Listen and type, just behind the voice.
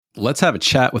Let's have a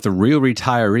chat with a real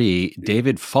retiree,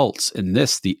 David Folts, in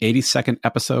this, the 82nd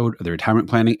episode of the Retirement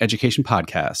Planning Education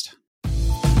Podcast.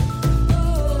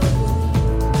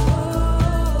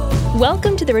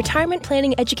 Welcome to the Retirement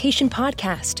Planning Education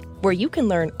Podcast, where you can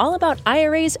learn all about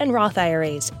IRAs and Roth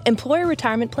IRAs, employer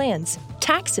retirement plans,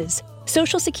 taxes,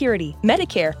 Social Security,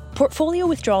 Medicare, portfolio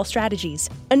withdrawal strategies,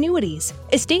 annuities,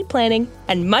 estate planning,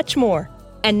 and much more.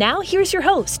 And now here's your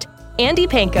host, Andy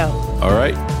Panko. All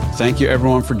right. Thank you,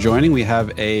 everyone, for joining. We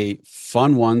have a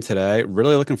fun one today.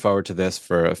 Really looking forward to this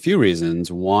for a few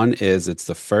reasons. One is it's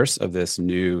the first of this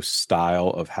new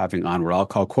style of having on what I'll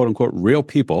call, quote unquote, real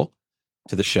people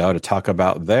to the show to talk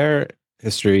about their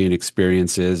history and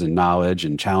experiences and knowledge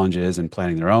and challenges and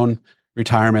planning their own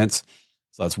retirements.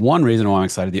 So that's one reason why I'm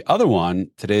excited. The other one,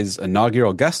 today's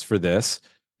inaugural guest for this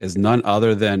is none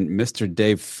other than Mr.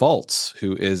 Dave Folts,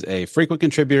 who is a frequent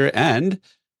contributor and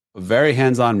a very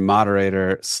hands-on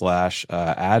moderator /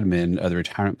 admin of the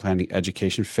Retirement Planning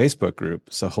Education Facebook group.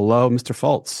 So hello, Mr.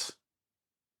 Folts.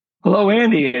 Hello,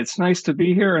 Andy. It's nice to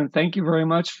be here, and thank you very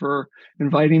much for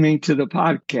inviting me to the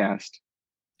podcast.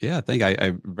 Yeah,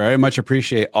 I very much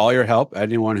appreciate all your help.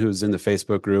 Anyone who's in the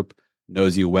Facebook group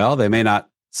knows you well. They may not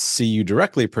see you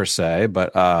directly per se,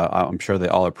 but I'm sure they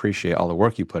all appreciate all the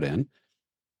work you put in.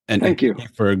 And thank you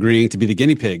for agreeing to be the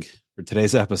guinea pig for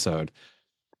today's episode.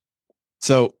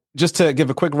 So just to give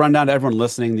a quick rundown to everyone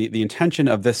listening, the intention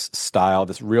of this style,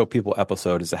 this Real People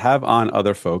episode, is to have on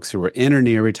other folks who are in or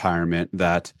near retirement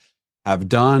that have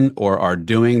done or are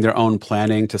doing their own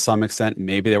planning to some extent.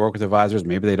 Maybe they work with advisors,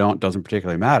 maybe they don't, doesn't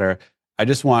particularly matter. I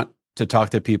just want to talk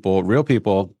to people, real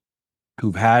people,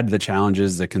 who've had the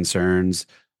challenges, the concerns.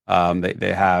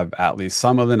 They have at least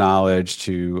some of the knowledge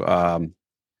to,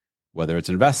 whether it's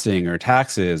investing or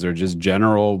taxes or just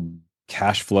general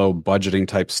cash flow budgeting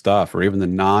type stuff, or even the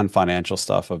non-financial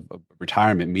stuff of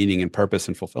retirement, meaning and purpose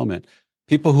and fulfillment.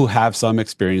 People who have some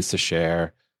experience to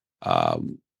share,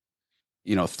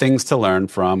 things to learn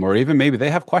from, or even maybe they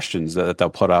have questions that they'll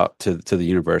put out to the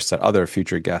universe that other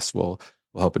future guests will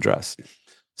help address.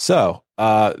 So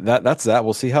that's that.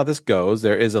 We'll see how this goes.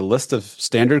 There is a list of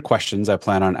standard questions I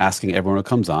plan on asking everyone who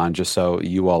comes on, just so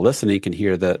you all listening can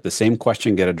hear the same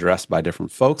question get addressed by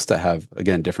different folks that have,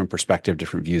 again, different perspective,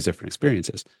 different views, different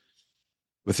experiences.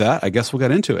 With that, I guess we'll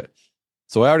get into it.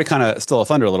 So I already kind of stole a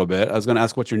thunder a little bit. I was going to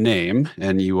ask what's your name,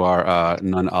 and you are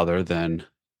none other than,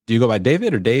 do you go by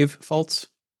David or Dave Folts?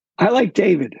 I like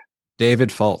David.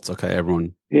 David Folts. Okay,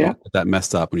 everyone. Yeah. Get that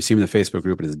messed up. When you see me in the Facebook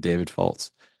group, it is David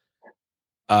Folts.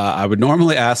 I would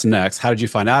normally ask next, how did you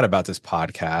find out about this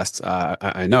podcast?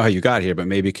 I know how you got here, but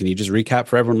maybe can you just recap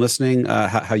for everyone listening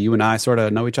how you and I sort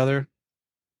of know each other?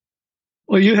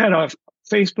 Well, you had a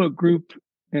Facebook group,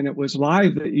 and it was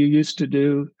live that you used to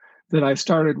do, that I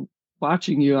started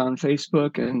watching you on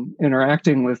Facebook and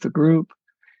interacting with the group.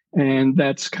 And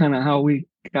that's kind of how we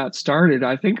got started.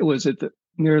 I think it was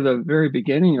near the very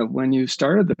beginning of when you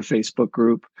started the Facebook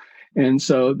group. And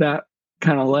so that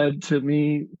kind of led to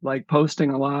me like posting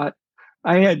a lot.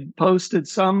 I had posted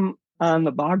some on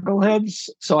the Boggleheads,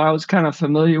 so I was kind of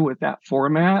familiar with that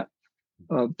format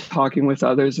of talking with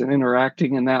others and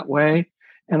interacting in that way.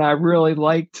 And I really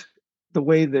liked the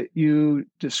way that you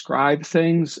describe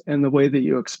things and the way that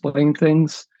you explain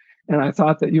things. And I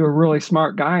thought that you were a really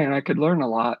smart guy and I could learn a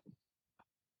lot.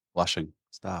 Blushing.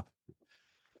 Stop.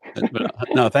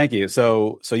 No, thank you.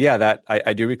 So yeah, that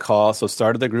I do recall. So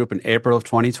started the group in April of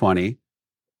 2020.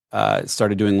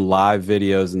 Started doing live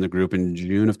videos in the group in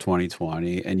June of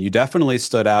 2020, and you definitely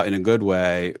stood out in a good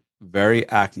way. Very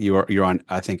active. You're on,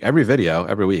 I think, every video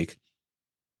every week,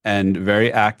 and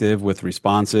very active with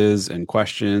responses and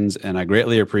questions. And I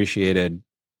greatly appreciated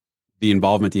the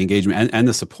involvement, the engagement, and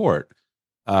the support.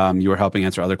 You were helping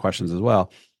answer other questions as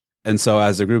well. And so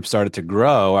as the group started to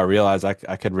grow, I realized I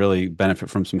could really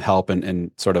benefit from some help in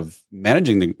sort of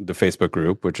managing the Facebook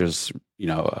group, which is,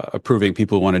 approving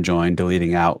people who want to join,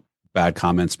 deleting out bad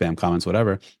comments, spam comments,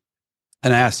 whatever.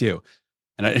 And I asked you,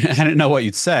 and I didn't know what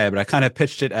you'd say, but I kind of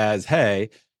pitched it as,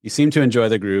 hey, you seem to enjoy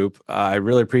the group. I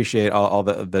really appreciate all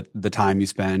the time you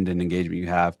spend and engagement you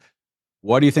have.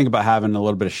 What do you think about having a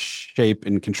little bit of shape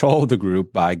and control of the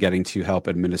group by getting to help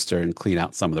administer and clean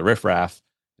out some of the riffraff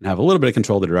and have a little bit of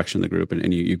control of the direction of the group?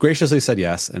 And you graciously said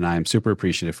yes, and I am super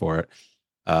appreciative for it.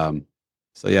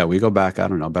 So yeah, we go back, I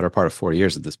don't know, better part of 4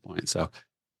 years at this point. So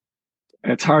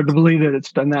it's hard to believe that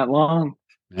it's been that long.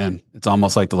 Man, it's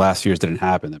almost like the last years didn't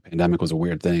happen. The pandemic was a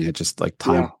weird thing. It just like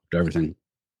time everything.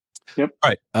 Yep.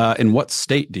 All right. In what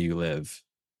state do you live?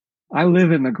 I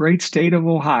live in the great state of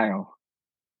Ohio.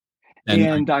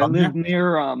 And I live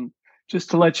near,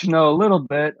 just to let you know a little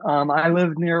bit, I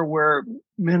live near where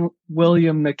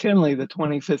William McKinley, the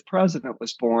 25th president,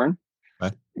 was born.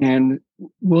 Right. And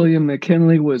William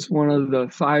McKinley was one of the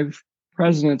 5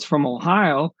 presidents from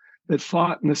Ohio that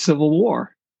fought in the Civil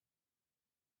War.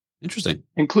 Interesting.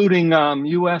 Including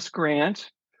U.S.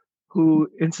 Grant, who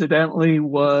incidentally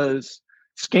was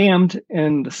scammed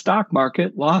in the stock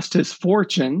market, lost his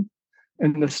fortune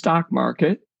in the stock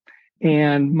market.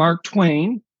 And Mark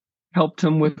Twain helped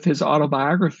him with his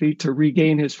autobiography to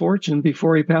regain his fortune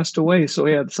before he passed away. So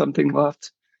he had something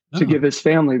left to give his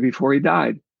family before he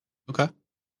died. Okay.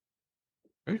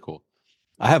 Very cool.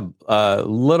 I have a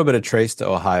little bit of trace to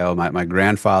Ohio. My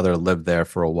grandfather lived there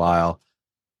for a while,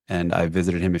 and I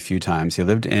visited him a few times. He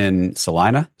lived in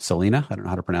Salina. I don't know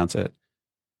how to pronounce it.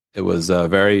 It was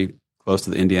very close to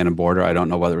the Indiana border. I don't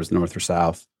know whether it was north or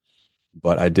south,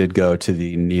 but I did go to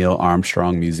the Neil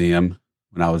Armstrong Museum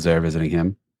when I was there visiting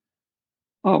him.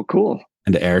 Oh, cool.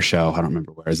 And the air show. I don't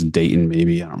remember where. It was in Dayton,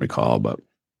 maybe. I don't recall, but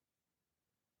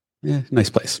yeah,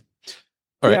 nice place.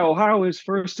 All right. Yeah, Ohio is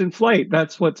first in flight.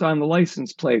 That's what's on the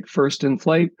license plate. First in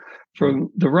flight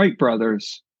from the Wright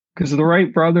brothers. Because the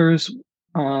Wright brothers,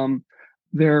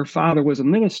 their father was a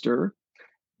minister,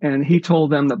 and he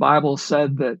told them the Bible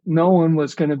said that no one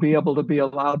was going to be able to be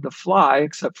allowed to fly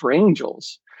except for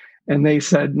angels. And they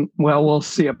said, well, we'll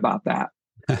see about that.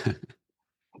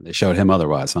 They showed him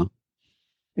otherwise, huh?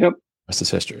 Yep. Rest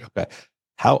is history. Okay.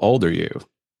 How old are you?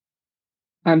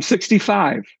 I'm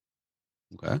 65.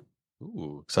 Okay.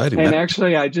 Ooh, exciting. And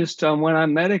actually, I just went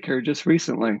on Medicare just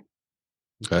recently.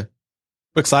 Okay.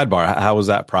 Quick sidebar. How was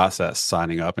that process,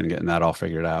 signing up and getting that all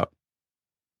figured out?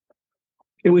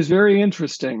 It was very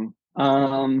interesting.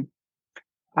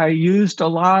 I used a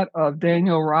lot of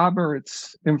Daniel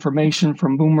Roberts' information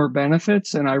from Boomer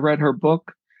Benefits, and I read her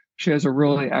book. She has a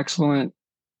really excellent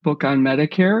book on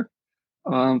Medicare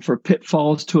for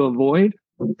pitfalls to avoid.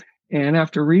 And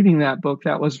after reading that book,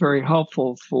 that was very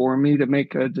helpful for me to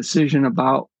make a decision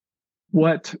about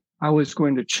what I was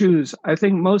going to choose. I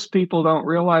think most people don't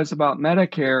realize about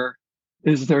Medicare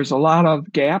is there's a lot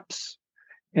of gaps,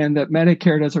 and that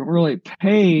Medicare doesn't really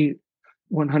pay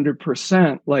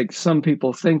 100% like some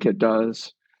people think it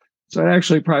does. So it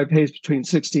actually probably pays between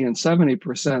 60 and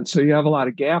 70%. So you have a lot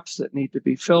of gaps that need to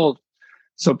be filled.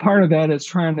 So part of that is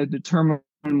trying to determine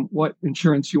what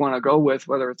insurance you want to go with,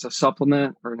 whether it's a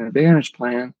supplement or an advantage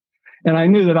plan. And I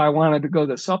knew that I wanted to go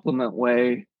the supplement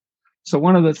way. So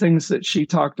one of the things that she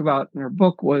talked about in her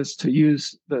book was to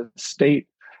use the state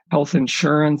health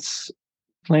insurance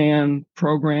plan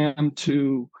program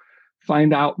to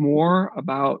find out more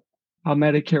about how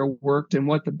Medicare worked and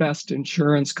what the best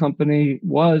insurance company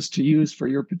was to use for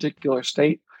your particular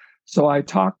state. So I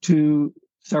talked to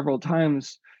several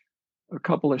times a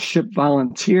couple of SHIP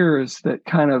volunteers that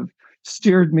kind of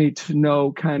steered me to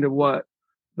know kind of what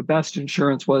the best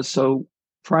insurance was. So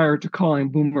prior to calling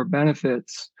Boomer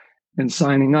Benefits and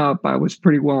signing up, I was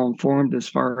pretty well informed as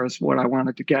far as what I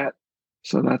wanted to get.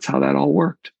 So that's how that all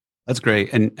worked. That's great.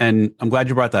 And I'm glad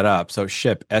you brought that up. So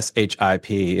SHIP,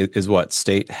 S-H-I-P, is what,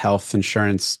 state health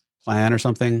insurance plan or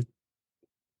something?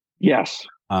 Yes.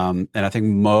 And I think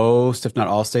most, if not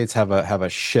all states have a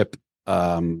SHIP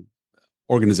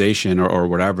organization or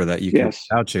whatever that you can reach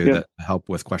out to that help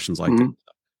with questions like that.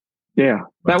 Yeah.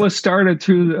 That was started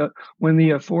through when the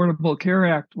Affordable Care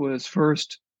Act was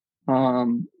first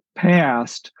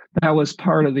passed. That was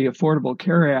part of the Affordable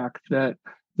Care Act, that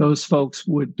those folks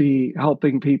would be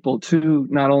helping people too,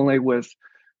 not only with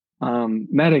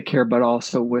Medicare, but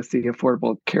also with the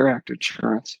Affordable Care Act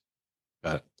insurance.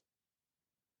 Got it.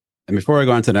 And before I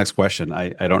go on to the next question, I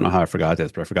don't know how I forgot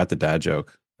this, but I forgot the dad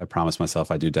joke. I promised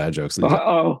myself I do dad jokes.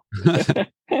 Oh.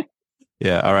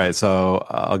 Yeah. All right. So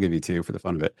I'll give you 2 for the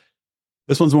fun of it.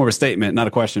 This one's more of a statement, not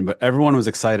a question, but everyone was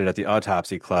excited at the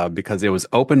Autopsy Club because it was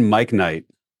open mic night.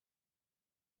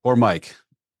 Poor Mike.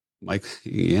 Mike,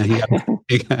 yeah,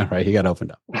 he got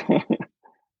opened up.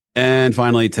 And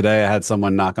finally, today I had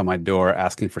someone knock on my door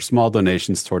asking for small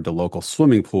donations toward the local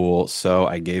swimming pool, so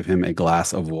I gave him a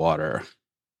glass of water.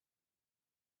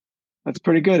 That's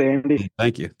pretty good, Andy.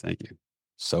 Thank you.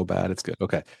 So bad, it's good.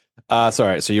 Okay.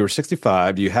 So you were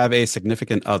 65. Do you have a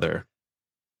significant other?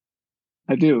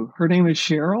 I do. Her name is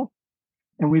Cheryl,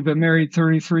 and we've been married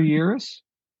 33 years.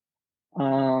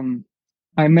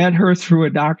 I met her through a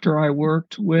doctor I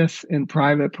worked with in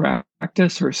private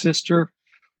practice. Her sister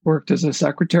worked as a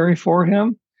secretary for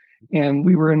him, and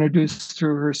we were introduced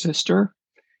through her sister,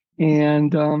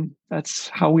 and that's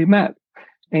how we met.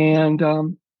 And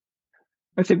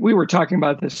I think we were talking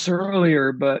about this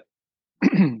earlier, but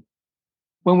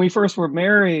when we first were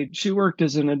married, she worked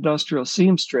as an industrial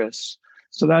seamstress.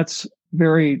 So that's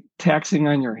very taxing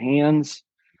on your hands.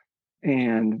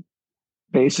 And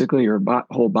basically her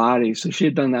whole body. So she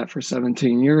had done that for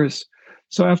 17 years.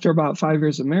 So after about 5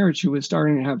 years of marriage, she was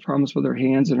starting to have problems with her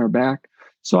hands and her back.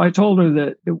 So I told her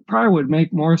that it probably would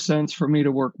make more sense for me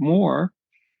to work more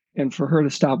and for her to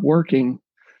stop working.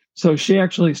 So she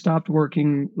actually stopped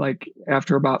working like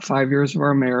after about 5 years of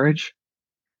our marriage.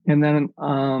 And then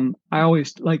I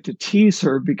always like to tease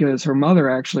her because her mother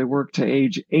actually worked to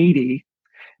age 80.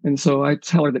 And so I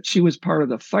tell her that she was part of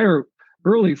the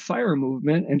early fire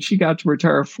movement, and she got to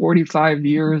retire 45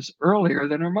 years earlier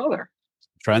than her mother.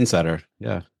 Trendsetter.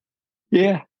 Yeah.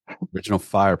 Yeah. Original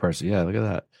fire person. Yeah. Look at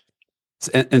that.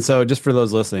 And so, just for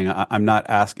those listening, I'm not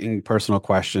asking personal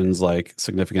questions like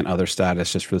significant other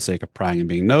status just for the sake of prying and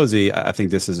being nosy. I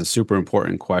think this is a super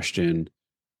important question,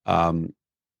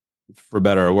 for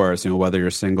better or worse. Whether you're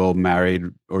single, married,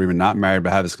 or even not married,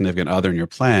 but have a significant other in your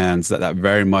plans, that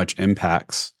very much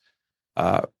impacts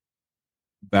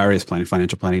various planning,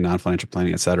 financial planning, non-financial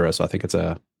planning, et cetera. So I think it's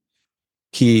a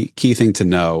key thing to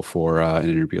know for an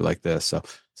interview like this. So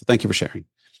thank you for sharing.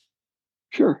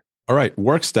 Sure. All right.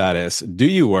 Work status. Do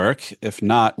you work? If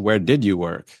not, where did you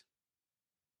work?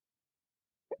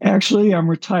 Actually, I'm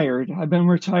retired. I've been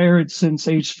retired since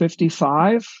age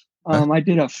 55. I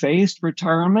did a phased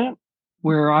retirement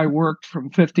where I worked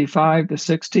from 55 to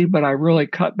 60, but I really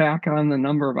cut back on the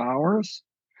number of hours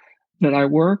that I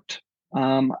worked.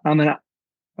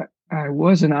 I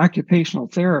was an occupational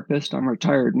therapist. I'm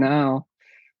retired now.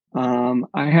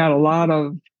 I had a lot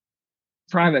of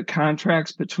private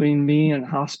contracts between me and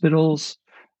hospitals,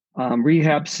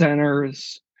 rehab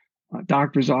centers,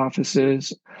 doctors'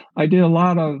 offices. I did a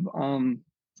lot of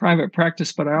private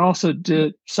practice, but I also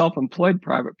did self-employed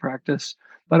private practice.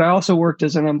 But I also worked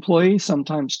as an employee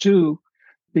sometimes too,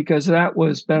 because that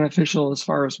was beneficial as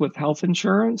far as with health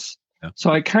insurance. Yeah.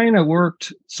 So I kind of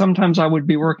worked, sometimes I would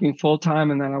be working full-time,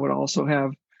 and then I would also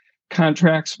have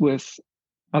contracts with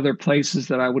other places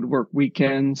that I would work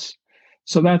weekends.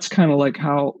 So that's kind of like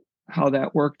how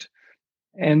that worked.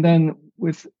 And then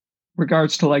with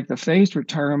regards to like the phased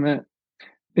retirement,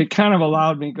 it kind of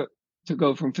allowed me to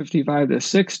go from 55 to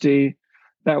 60.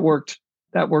 That worked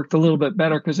a little bit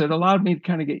better because it allowed me to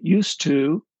kind of get used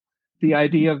to the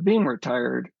idea of being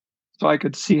retired. So I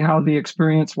could see how the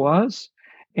experience was.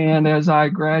 And as I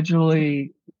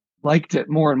gradually liked it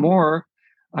more and more,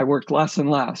 I worked less and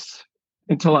less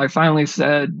until I finally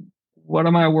said, what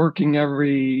am I working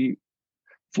every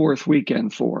fourth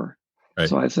weekend for? Right.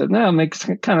 So I said, no,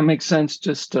 it kind of makes sense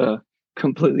just to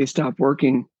completely stop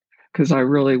working because I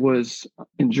really was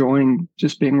enjoying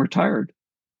just being retired.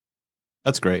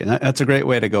 That's great. And that's a great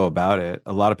way to go about it.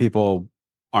 A lot of people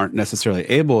aren't necessarily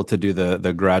able to do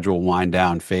the gradual wind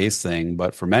down phase thing,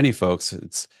 but for many folks,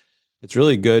 it's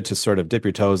really good to sort of dip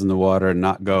your toes in the water and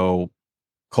not go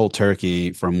cold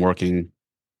turkey from working,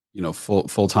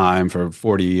 full time for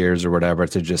 40 years or whatever,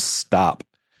 to just stop.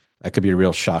 That could be a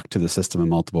real shock to the system in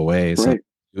multiple ways. Right.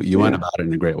 So you went about it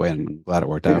in a great way, and I'm glad it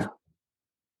worked out.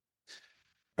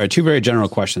 All right, two very general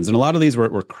questions. And a lot of these were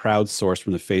crowdsourced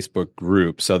from the Facebook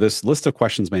group. So this list of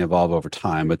questions may evolve over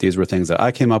time, but these were things that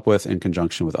I came up with in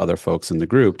conjunction with other folks in the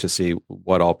group to see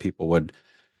what all people would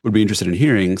be interested in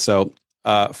hearing. So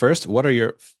first, what are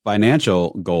your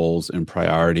financial goals and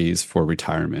priorities for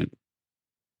retirement?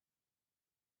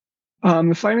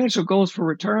 The financial goals for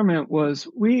retirement was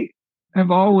we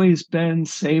have always been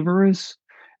savers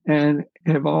and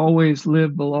have always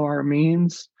lived below our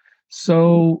means.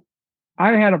 So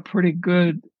I had a pretty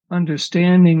good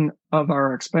understanding of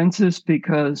our expenses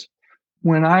because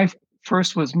when I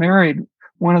first was married,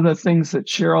 one of the things that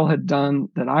Cheryl had done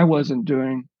that I wasn't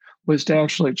doing was to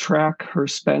actually track her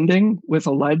spending with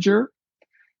a ledger.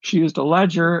 She used a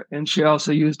ledger, and she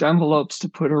also used envelopes to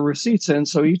put her receipts in.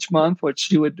 So each month, what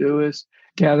she would do is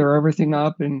gather everything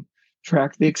up and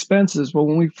track the expenses. Well,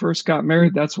 when we first got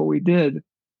married, that's what we did.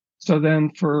 So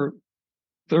then for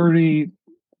 30,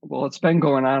 well, it's been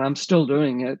going on. I'm still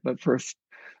doing it, but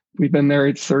we've been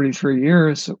married 33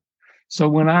 years. So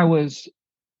when I was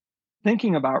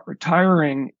thinking about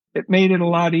retiring, it made it a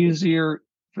lot easier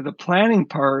for the planning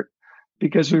part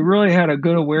because we really had a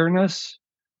good awareness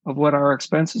of what our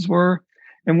expenses were.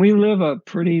 And we live a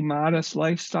pretty modest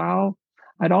lifestyle.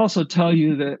 I'd also tell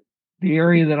you that the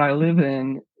area that I live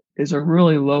in is a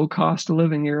really low cost of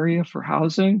living area for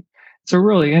housing. It's a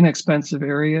really inexpensive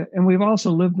area. And we've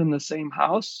also lived in the same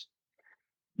house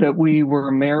that we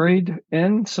were married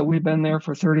in. So we've been there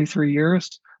for 33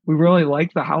 years. We really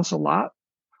like the house a lot.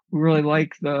 We really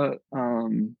like the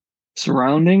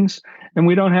surroundings. And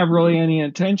we don't have really any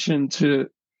intention to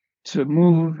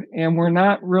move. And we're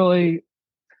not really,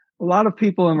 a lot of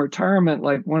people in retirement,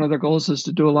 like one of their goals is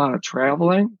to do a lot of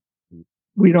traveling.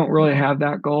 We don't really have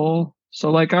that goal. So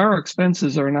like our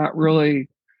expenses are not really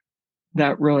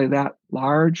that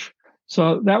large.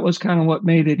 So that was kind of what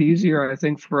made it easier, I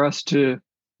think, for us to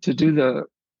do the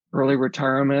early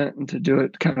retirement and to do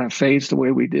it kind of phased the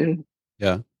way we did.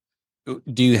 Yeah.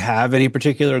 Do you have any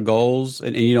particular goals?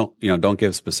 And don't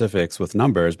give specifics with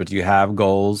numbers, but do you have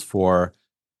goals for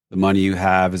the money you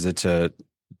have? Is it to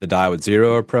the die with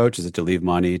zero approach? Is it to leave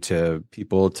money to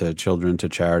people, to children, to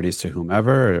charities, to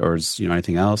whomever, or is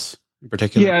anything else in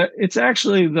particular? Yeah, it's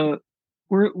actually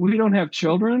we don't have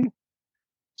children.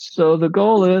 So the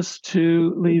goal is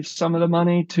to leave some of the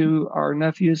money to our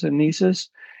nephews and nieces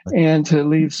and to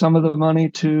leave some of the money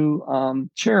to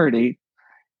charity.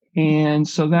 And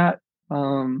so that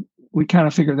we kind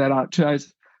of figured that out too.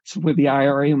 So with the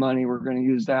IRA money, we're going to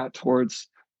use that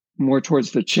more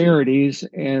towards the charities,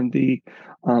 and the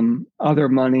other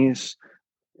monies,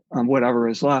 whatever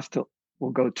is left,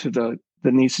 will go to the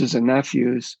nieces and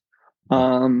nephews.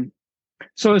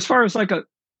 So as far as like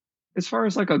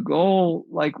a goal,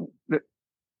 like that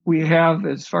we have,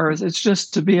 as far as it's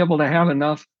just to be able to have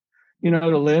enough,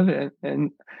 to live.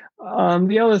 And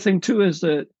the other thing too is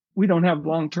that we don't have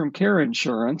long-term care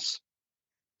insurance.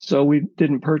 So we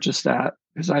didn't purchase that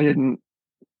because I didn't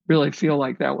really feel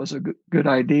like that was a good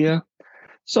idea.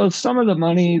 So some of the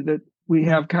money that we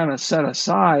have kind of set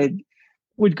aside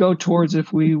would go towards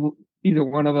if either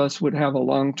one of us would have a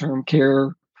long-term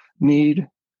care need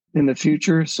in the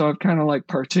future. So I've kind of like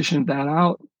partitioned that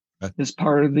out as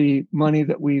part of the money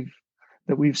that we've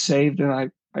saved, and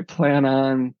I plan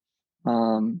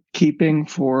on keeping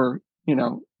for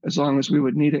as long as we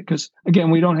would need it. Because again,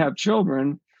 we don't have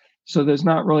children, so there's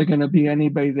not really going to be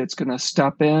anybody that's going to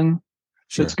step in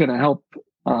that's going to help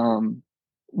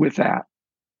with that.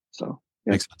 So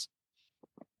yeah. Makes sense.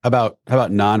 How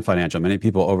about non-financial? Many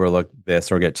people overlook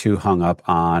this or get too hung up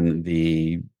on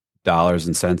the dollars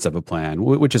and cents of a plan,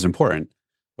 which is important,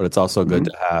 but it's also good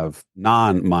to have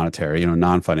non-monetary,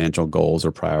 non-financial goals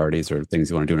or priorities or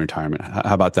things you want to do in retirement.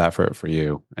 How about that for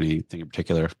you? Anything in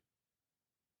particular?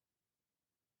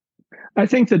 I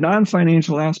think the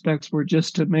non-financial aspects were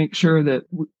just to make sure that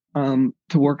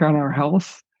to work on our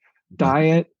health,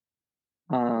 diet,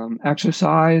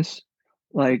 exercise.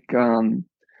 Like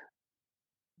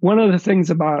one of the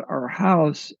things about our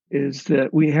house is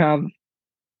that we have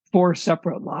 4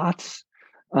 separate lots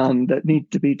that need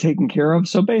to be taken care of.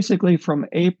 So basically from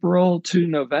April to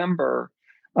November,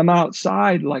 I'm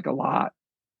outside like a lot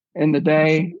in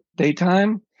the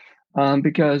daytime,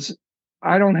 because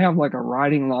I don't have like a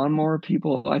riding lawnmower.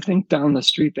 People, I think down the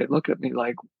street, they look at me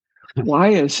like, why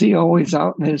is he always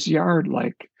out in his yard,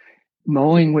 like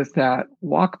mowing with that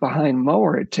walk behind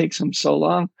mower? It takes him so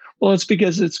long. Well, it's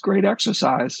because it's great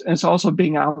exercise. And it's also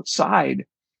being outside,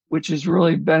 which is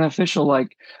really beneficial.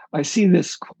 Like I see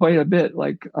this quite a bit.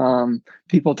 Like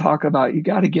people talk about, you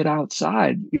got to get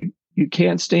outside. You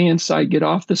can't stay inside, get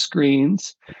off the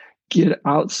screens, get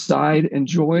outside,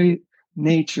 enjoy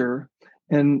nature.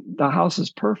 And the house is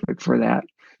perfect for that.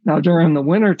 Now, during the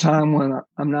wintertime, when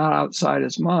I'm not outside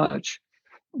as much,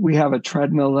 we have a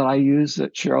treadmill that I use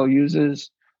that Cheryl uses.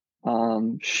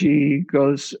 She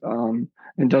goes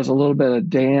and does a little bit of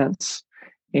dance,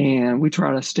 and we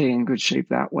try to stay in good shape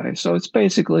that way. So it's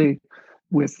basically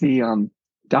with the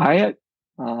diet,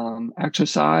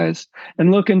 exercise,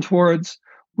 and looking towards,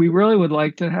 we really would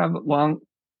like to have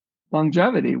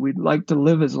longevity. We'd like to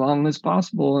live as long as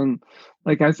possible. And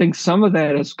like, I think some of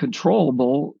that is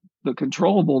controllable. The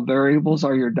controllable variables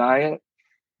are your diet,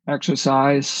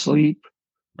 exercise, sleep,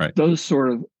 right? Those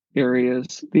sort of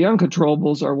areas. The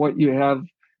uncontrollables are what you have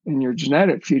in your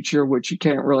genetic future, which you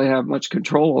can't really have much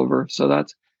control over. So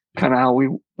that's kind of how we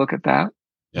look at that.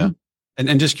 Yeah.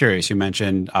 And just curious, you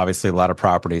mentioned obviously a lot of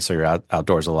property, so you're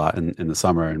outdoors a lot in the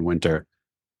summer and winter.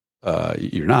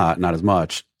 You're not as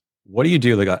much. What do you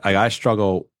do? Like I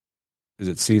struggle. Is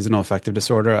it seasonal affective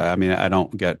disorder? I mean, I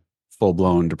don't get full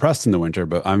blown depressed in the winter,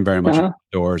 but I'm very much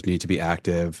outdoors, need to be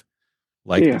active,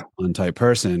 like this fun type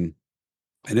person.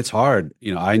 And it's hard.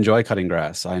 I enjoy cutting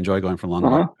grass. I enjoy going for long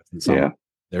walks. And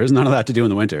there is none of that to do in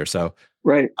the winter. So,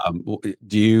 right.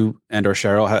 Do you and or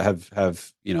Cheryl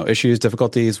have issues,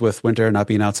 difficulties with winter, not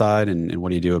being outside, and what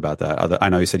do you do about that? I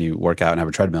know you said you work out and have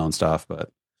a treadmill and stuff, but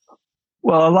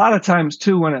well, a lot of times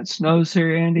too, when it snows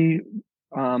here, Andy,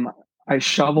 I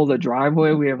shovel the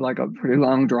driveway. We have like a pretty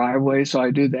long driveway, so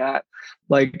I do that.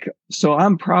 So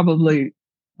I'm probably,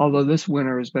 although this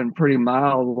winter has been pretty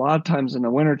mild, a lot of times in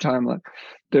the wintertime, like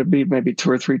there'd be maybe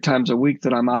 2 or 3 times a week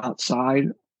that I'm outside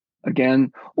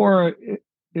again. Or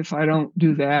if I don't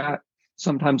do that,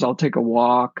 sometimes I'll take a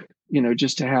walk,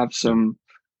 just to have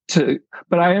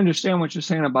but I understand what you're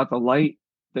saying about the light,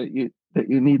 that you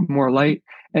need more light.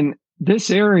 And this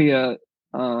area,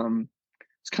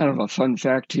 it's kind of a fun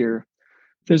fact here.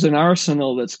 There's an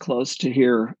arsenal that's close to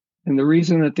here. And the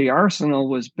reason that the arsenal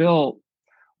was built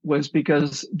was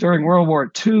because during World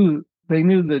War II, they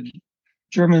knew the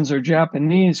Germans or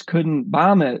Japanese couldn't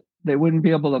bomb it. They wouldn't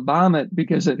be able to bomb it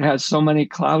because it has so many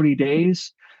cloudy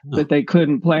days that they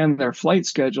couldn't plan their flight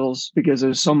schedules because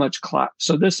there's so much cloud.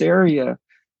 So this area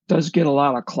does get a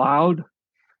lot of cloud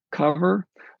cover.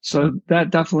 So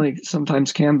that definitely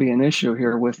sometimes can be an issue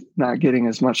here with not getting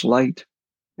as much light.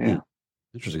 Yeah.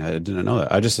 Interesting. I didn't know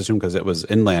that. I just assumed because it was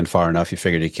inland far enough, you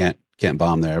figured you can't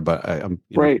bomb there. But I'm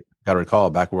right. Got to recall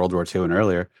back World War II and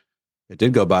earlier, it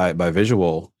did go by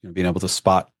visual, being able to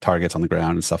spot targets on the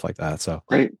ground and stuff like that. So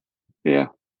right. Yeah.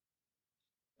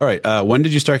 All right. When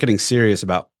did you start getting serious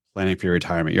about planning for your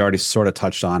retirement? You already sort of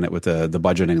touched on it with the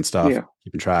budgeting and stuff,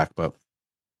 keeping track, but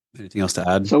anything else to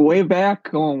add? So going way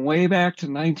back to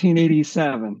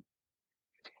 1987,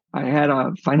 I had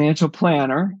a financial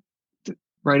planner to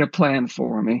write a plan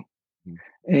for me.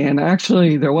 And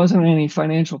actually, there wasn't any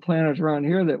financial planners around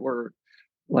here that were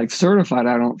like certified,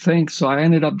 I don't think. So I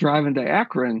ended up driving to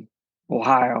Akron,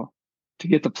 Ohio to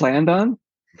get the plan done.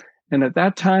 And at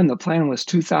that time, the plan was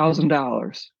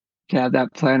 $2,000 to have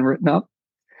that plan written up.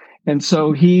 And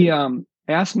so he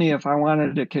asked me if I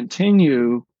wanted to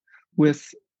continue with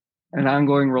an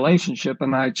ongoing relationship,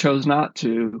 and I chose not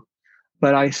to.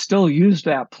 But I still used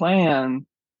that plan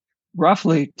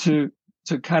roughly to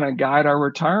kind of guide our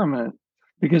retirement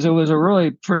because it was a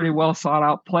really pretty well thought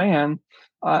out plan.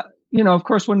 Of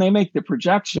course, when they make the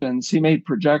projections, he made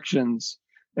projections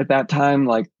at that time,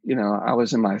 like, I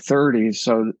was in my 30s.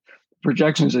 So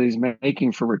projections that he's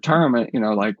making for retirement,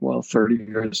 30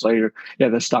 years later,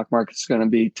 the stock market's going to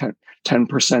be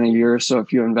 10% a year. So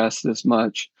if you invest this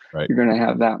much, you're going to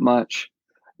have that much.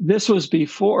 This was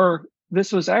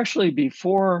actually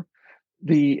before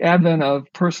the advent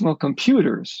of personal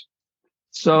computers.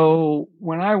 So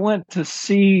when I went to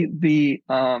see the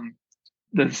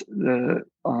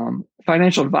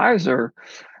financial advisor,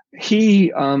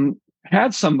 he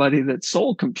had somebody that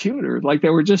sold computers. Like they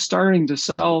were just starting to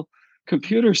sell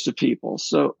computers to people.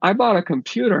 So I bought a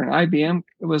computer, an IBM.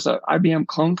 It was an IBM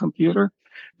clone computer,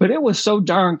 but it was so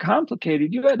darn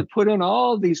complicated. You had to put in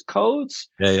all these codes.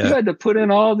 You had to put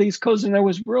in all these codes, and there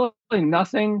was really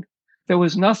nothing. There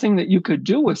was nothing that you could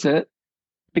do with it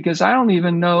because I don't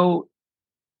even know.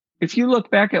 If you look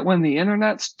back at when the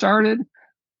internet started,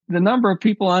 the number of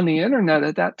people on the internet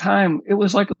at that time, it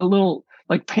was like a little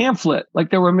like pamphlet.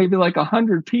 Like there were maybe like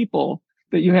 100 people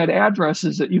that you had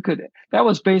addresses that you could. That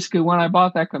was basically when I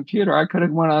bought that computer. I could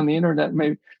have went on the internet and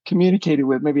maybe communicated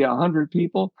with maybe 100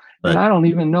 people. And I don't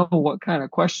even know what kind of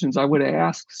questions I would have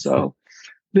asked. So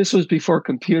this was before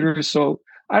computers. So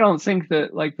I don't think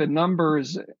that like the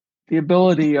numbers, the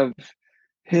ability of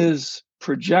his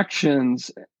projections,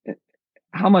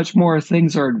 how much more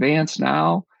things are advanced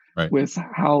now with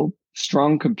how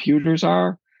strong computers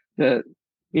are, that,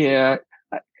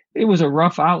 it was a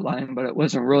rough outline, but it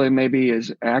wasn't really maybe as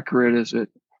accurate as it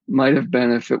might have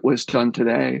been if it was done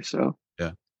today. So,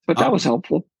 but that was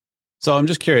helpful. So I'm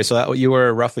just curious. So that you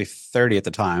were roughly 30 at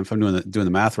the time, if I'm doing the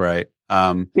math right.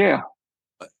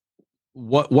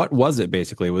 What was it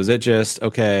basically? Was it just,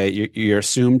 okay, you're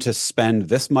assumed to spend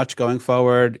this much going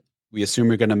forward? We assume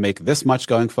you're going to make this much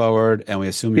going forward, and we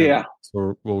assume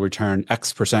we'll return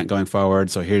X percent going forward.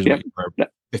 So here's what your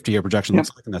 50-year projection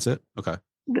looks like, and that's it. Okay.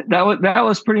 That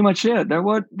was pretty much it. There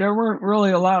weren't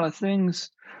really a lot of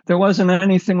things. There wasn't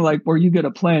anything like where you get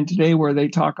a plan today where they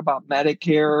talk about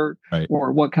Medicare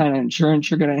or what kind of insurance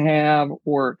you're going to have,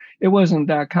 or it wasn't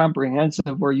that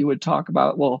comprehensive where you would talk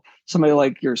about, well, somebody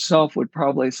like yourself would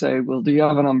probably say, well, do you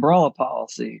have an umbrella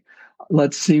policy?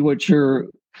 Let's see what your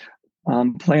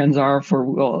plans are for,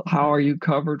 well, how are you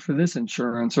covered for this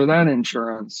insurance or that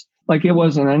insurance? Like it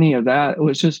wasn't any of that. It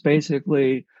was just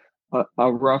basically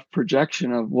a rough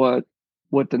projection of what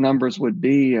the numbers would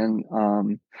be. And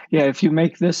if you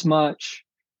make this much,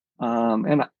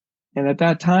 and at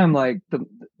that time, like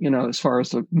as far as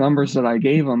the numbers that I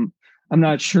gave them, I'm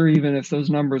not sure even if those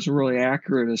numbers are really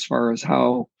accurate as far as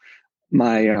how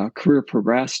my career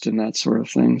progressed and that sort of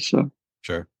thing. So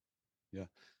sure. Yeah.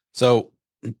 So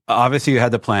obviously you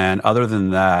had the plan. Other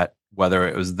than that, whether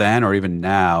it was then or even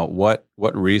now, what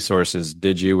resources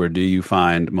did you or do you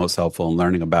find most helpful in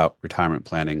learning about retirement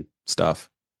planning stuff?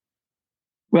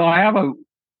 Well, I have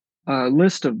a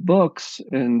list of books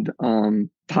and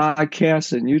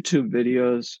podcasts and YouTube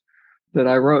videos that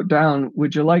I wrote down.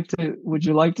 Would you like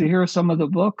to hear some of the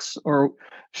books, or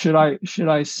should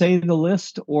I say the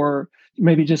list, or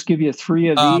maybe just give you three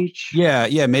of each?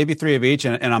 Yeah, maybe three of each,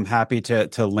 and I'm happy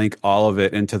to link all of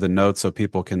it into the notes so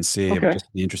people can see. But Okay. just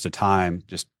in the interest of time,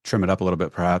 just trim it up a little bit,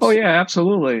 Oh perhaps. yeah,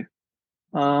 absolutely.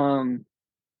 Um,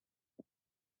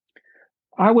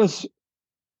 I was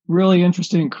really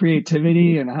interested in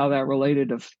creativity and how that related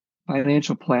to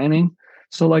financial planning.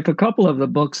 So like a couple of the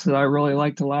books that I really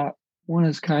liked a lot. One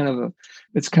is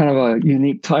it's kind of a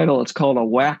unique title. It's called A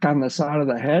Whack on the Side of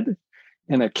the Head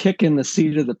and a Kick in the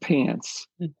Seat of the Pants.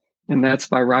 And that's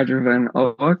by Roger Van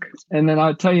Oak. And then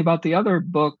I'll tell you about the other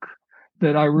book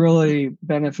that I really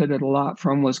benefited a lot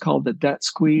from was called The Debt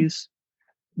Squeeze,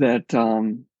 that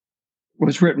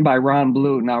was written by Ron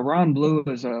Blue. Now, Ron Blue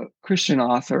is a Christian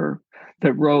author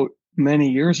that wrote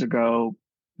many years ago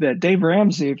that Dave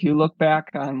Ramsey, if you look back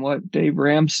on what Dave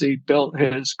Ramsey built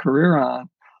his career on,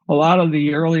 a lot of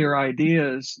the earlier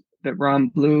ideas that Ron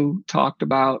Blue talked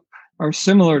about are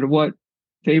similar to what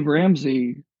Dave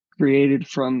Ramsey created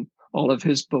from all of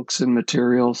his books and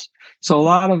materials. So a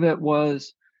lot of it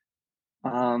was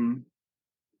the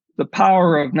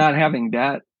power of not having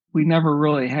debt. We never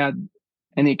really had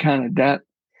any kind of debt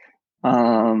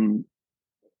that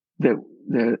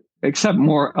except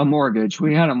a mortgage.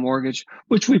 We had a mortgage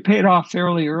which we paid off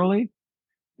fairly early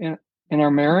in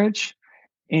our marriage,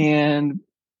 and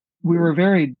we were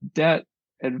very debt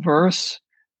adverse.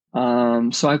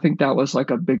 So I think that was like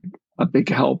a big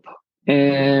help.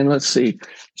 And let's see.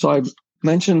 So I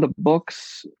mentioned the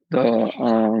books, the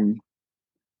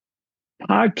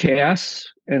podcasts,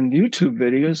 and YouTube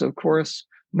videos. Of course,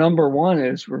 number one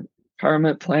is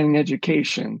retirement planning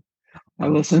education. I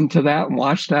listen to that and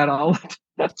watch that all the time.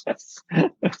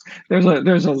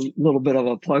 There's a little bit of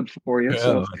a plug for you.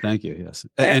 So Thank you. Yes.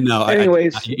 And no,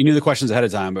 anyways, you knew the questions ahead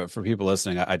of time, but for people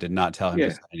listening, I did not tell him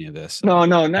to say any of this. No,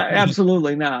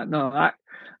 absolutely not. No,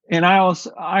 I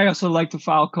also like to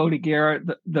follow Cody Garrett,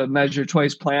 the Measure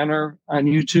Twice Planner on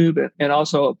YouTube, and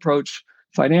also Approach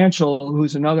Financial,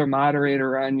 who's another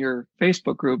moderator on your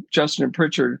Facebook group, Justin and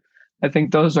Pritchard. I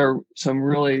think those are some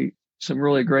really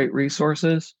great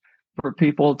resources for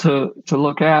people to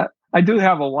look at. I do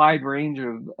have a wide range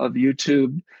of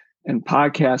YouTube and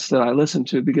podcasts that I listen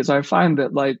to, because I find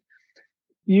that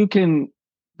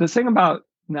the thing about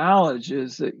knowledge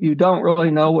is that you don't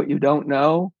really know what you don't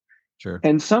know. Sure.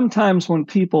 And sometimes when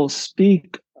people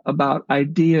speak about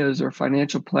ideas or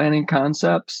financial planning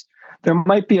concepts, there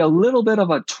might be a little bit of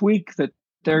a tweak that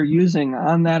they're using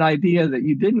on that idea that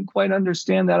you didn't quite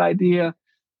understand that idea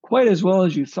quite as well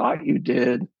as you thought you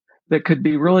did, that could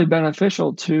be really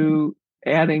beneficial to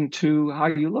adding to how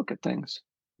you look at things.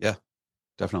 Yeah,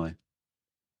 definitely.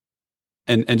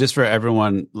 And just for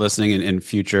everyone listening and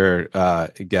future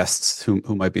guests who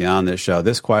might be on this show,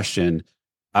 this question,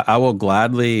 I will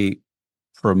gladly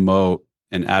promote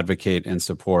and advocate and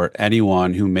support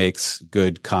anyone who makes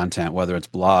good content, whether it's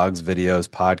blogs, videos,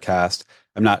 podcasts.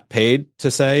 I'm not paid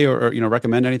to say or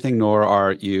recommend anything, nor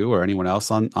are you or anyone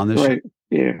else on this show.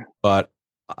 Yeah. But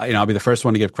I'll be the first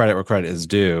one to give credit where credit is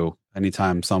due.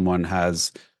 Anytime someone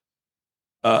has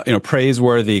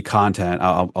praiseworthy content,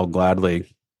 I'll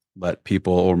gladly let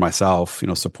people or myself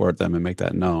support them and make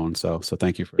that known. So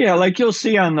thank you for like you'll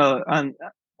see on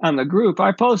the group,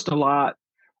 I post a lot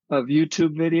of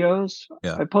YouTube videos.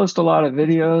 Yeah. I post a lot of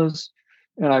videos,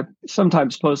 and I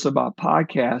sometimes post about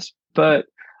podcasts, but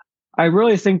I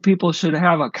really think people should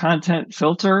have a content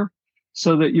filter,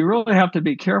 so that you really have to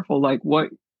be careful like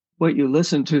what you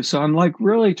listen to. So I'm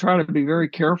really trying to be very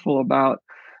careful about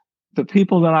the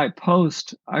people that I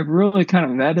post. I've really kind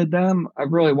of vetted them.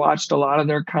 I've really watched a lot of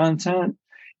their content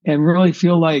and really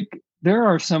feel like there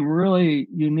are some really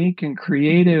unique and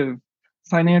creative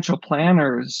financial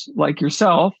planners like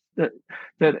yourself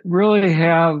that really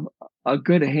have a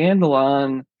good handle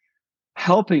on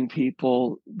helping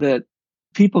people, that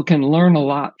people can learn a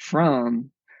lot from,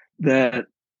 that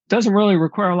doesn't really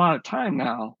require a lot of time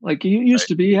now. Like you used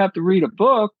to be, you have to read a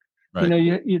book,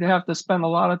 right. You'd have to spend a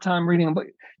lot of time reading a book.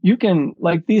 You can,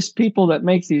 like these people that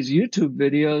make these YouTube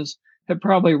videos have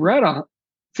probably read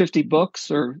 50 books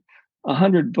or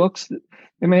 100 books.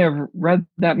 They may have read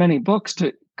that many books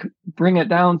to bring it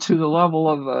down to the level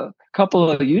of a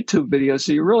couple of YouTube videos.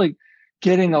 So you're really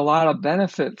getting a lot of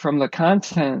benefit from the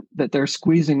content that they're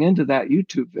squeezing into that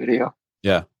YouTube video.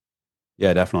 Yeah,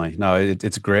 definitely. No,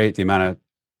 it's great. The amount of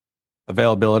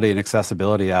availability and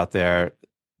accessibility out there.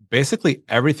 Basically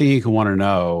everything you can want to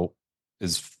know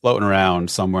is floating around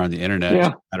somewhere on the internet. It's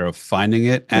a matter of finding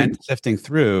it and sifting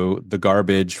through the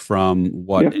garbage from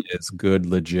what is good,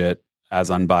 legit,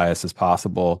 as unbiased as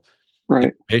possible.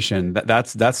 Right. information,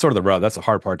 that's sort of the rub. That's the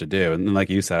hard part to do. And then, like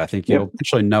you said, I think Yep. you'll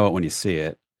eventually know it when you see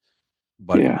it,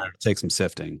 but Yeah. it'll take some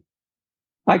sifting.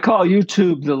 I call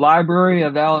YouTube the Library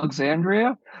of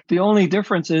Alexandria. The only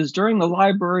difference is during the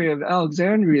Library of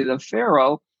Alexandria, the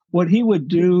Pharaoh, what he would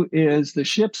do is the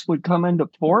ships would come into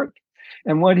port.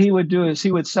 And what he would do is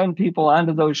he would send people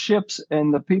onto those ships,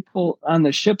 and the people on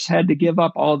the ships had to give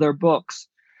up all their books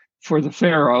for the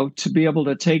Pharaoh to be able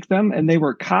to take them. And they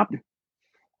were copied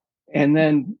and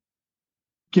then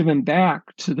given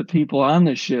back to the people on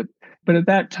the ship. But at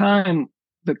that time,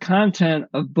 the content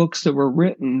of books that were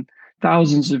written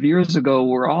thousands of years ago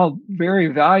were all very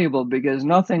valuable because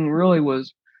nothing really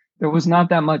was, there was not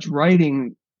that much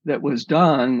writing that was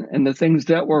done. And the things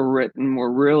that were written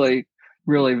were really,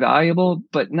 really valuable.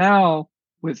 But now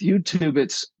with YouTube,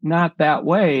 it's not that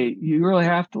way. You really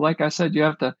have to, like I said, you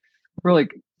have to really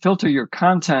filter your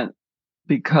content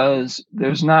because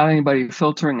there's not anybody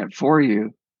filtering it for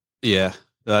you. Yeah,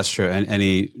 that's true. And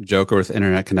any joker with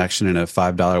internet connection and a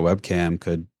 $5 webcam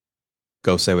could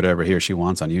go say whatever he or she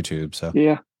wants on YouTube. So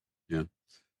Yeah. yeah.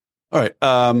 All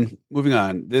right. Moving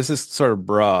on. This is sort of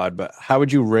broad, but how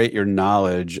would you rate your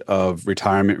knowledge of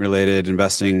retirement related,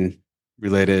 investing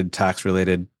related, tax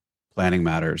related planning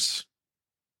matters?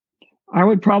 I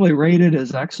would probably rate it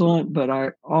as excellent, but I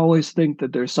always think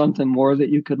that there's something more that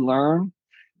you could learn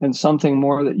and something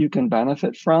more that you can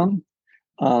benefit from.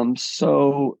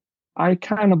 So I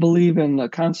kind of believe in the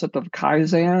concept of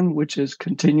Kaizen, which is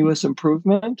continuous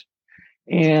improvement.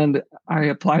 And I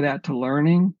apply that to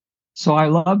learning. So I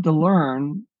love to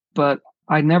learn, but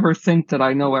I never think that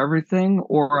I know everything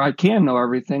or I can know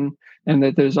everything, and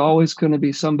that there's always going to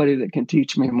be somebody that can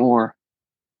teach me more.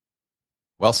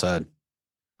 Well said.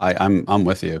 I'm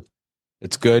with you.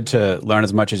 It's good to learn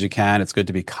as much as you can. It's good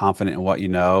to be confident in what you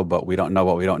know, but we don't know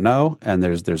what we don't know. And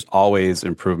there's always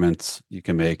improvements you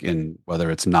can make in whether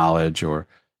it's knowledge or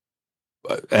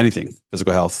anything,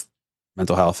 physical health,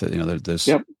 mental health. You know, there's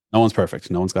Yep. no one's perfect.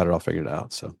 No one's got it all figured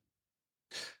out. So,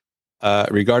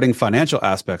 regarding financial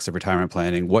aspects of retirement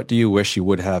planning, what do you wish you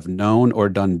would have known or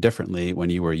done differently when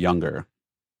you were younger?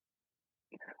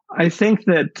 I think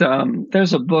that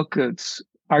there's a book that's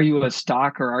Are You a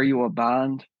Stock or Are You a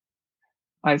Bond?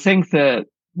 I think that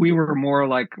we were more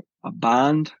like a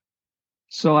bond.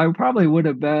 So I probably would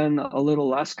have been a little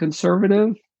less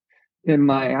conservative in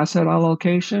my asset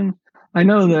allocation. I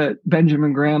know that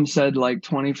Benjamin Graham said like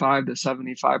 25 to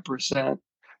 75%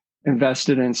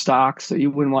 invested in stocks. So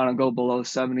you wouldn't want to go below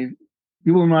 70.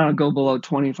 You wouldn't want to go below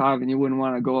 25 and you wouldn't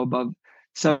want to go above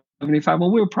 75.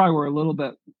 Well, we probably were a little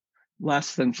bit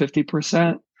less than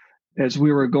 50% as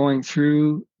we were going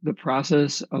through the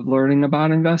process of learning about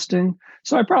investing.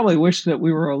 So I probably wish that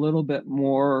we were a little bit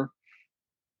more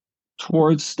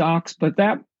towards stocks, but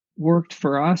that worked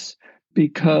for us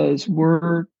because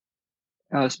we're,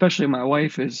 especially my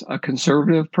wife is a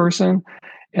conservative person.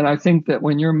 And I think that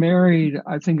when you're married,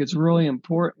 I think it's really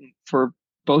important for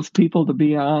both people to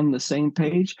be on the same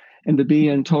page and to be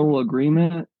in total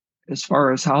agreement as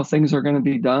far as how things are going to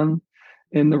be done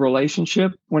in the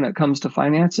relationship when it comes to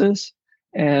finances.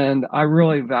 And I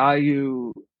really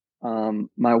value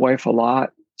my wife a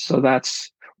lot. So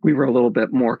we were a little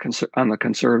bit more on the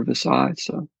conservative side.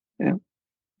 So, yeah.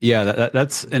 Yeah,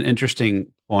 that's an interesting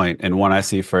point and one I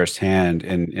see firsthand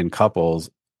in couples.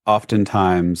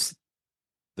 Oftentimes,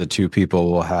 the two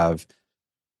people will have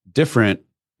different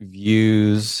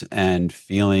views and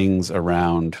feelings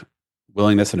around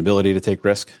willingness and ability to take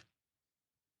risk.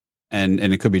 And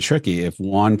it could be tricky if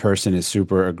one person is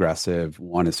super aggressive,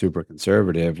 one is super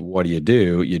conservative. What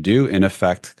do? You do, in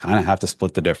effect, kind of have to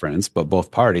split the difference, but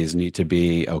both parties need to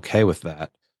be okay with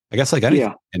that. I guess like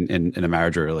anything in a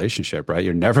marriage or relationship, right?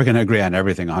 You're never going to agree on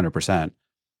everything 100%.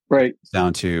 Right. It's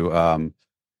down to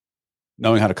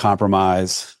knowing how to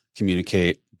compromise,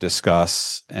 communicate,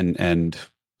 discuss, and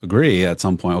agree at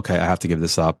some point. Okay, I have to give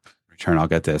this up. Return, I'll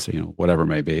get this. Or, whatever it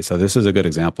may be. So this is a good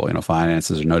example.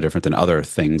 Finances are no different than other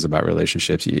things about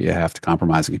relationships. You have to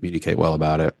compromise and communicate well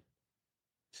about it.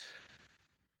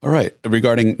 All right.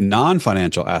 Regarding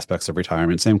non-financial aspects of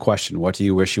retirement, same question. What do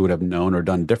you wish you would have known or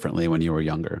done differently when you were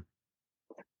younger?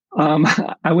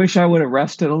 I wish I would have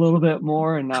rested a little bit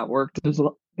more and not worked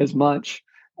as much.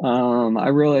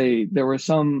 There were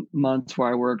some months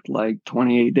where I worked like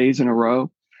 28 days in a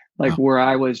row, like where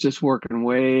I was just working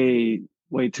way,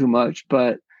 way too much.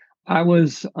 But I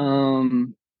was,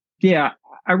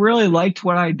 I really liked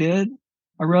what I did.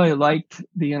 I really liked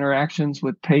the interactions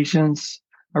with patients.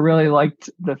 I really liked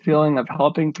the feeling of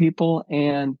helping people.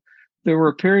 And there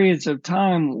were periods of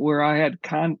time where I had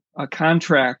a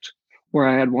contract where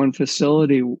I had one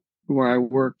facility where I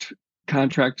worked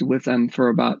contracted with them for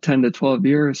about 10 to 12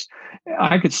 years.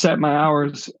 I could set my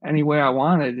hours any way I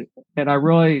wanted. And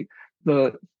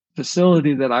the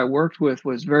facility that I worked with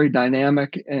was very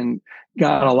dynamic and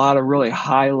got a lot of really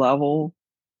high level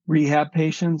rehab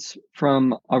patients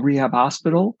from a rehab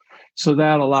hospital. So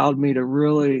that allowed me to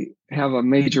really have a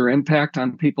major impact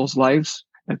on people's lives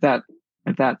at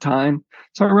that time.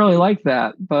 So I really like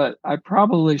that, but I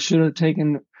probably should have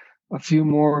taken a few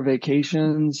more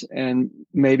vacations and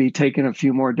maybe taken a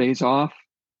few more days off.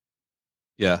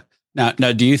 Yeah. Now,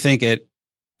 do you think it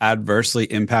adversely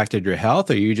impacted your health,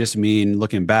 or you just mean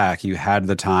looking back, you had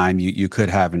the time, you could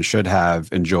have and should have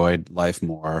enjoyed life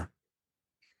more?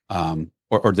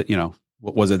 Or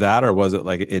was it that, or was it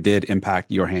like it did impact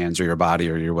your hands or your body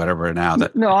or your whatever now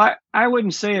that? No, I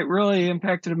wouldn't say it really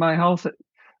impacted my health.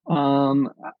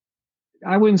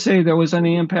 I wouldn't say there was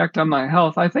any impact on my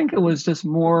health. I think it was just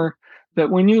more that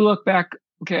when you look back,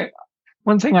 okay,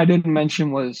 one thing I didn't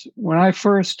mention was when I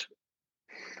first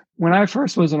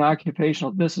was in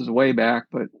occupational, this is way back,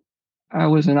 but I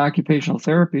was in occupational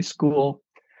therapy school.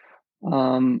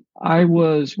 I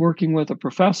was working with a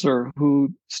professor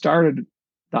who started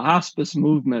the hospice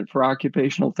movement for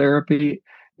occupational therapy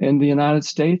in the United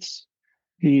States.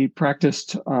 He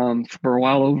practiced for a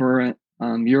while over in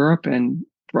Europe and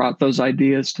brought those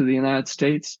ideas to the United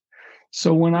States.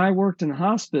 So when I worked in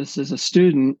hospice as a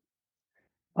student,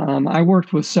 I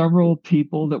worked with several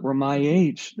people that were my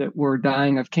age that were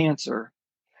dying of cancer.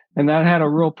 And that had a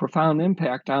real profound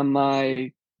impact on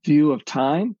my view of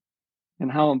time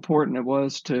and how important it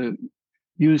was to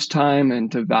use time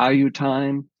and to value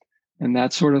time and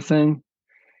that sort of thing.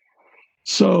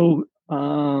 So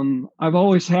I've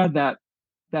always had that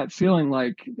feeling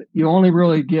like you only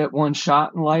really get one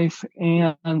shot in life,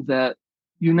 and that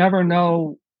you never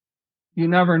know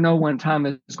when time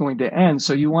is going to end.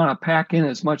 So you want to pack in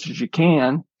as much as you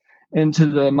can into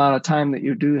the amount of time that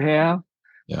you do have.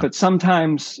 Yeah. But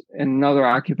sometimes another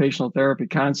occupational therapy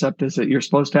concept is that you're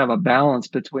supposed to have a balance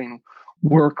between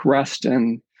work, rest,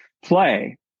 and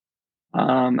play.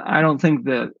 I don't think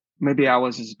that maybe I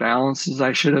was as balanced as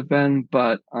I should have been,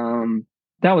 but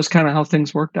that was kind of how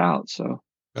things worked out. So,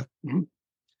 okay. Mm-hmm.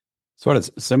 Sort of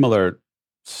similar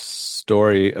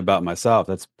story about myself.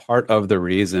 That's part of the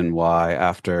reason why,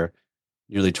 after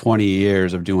nearly 20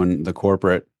 years of doing the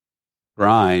corporate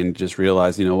grind, just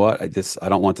realized, you know what, I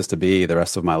don't want this to be the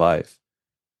rest of my life.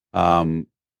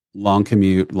 Long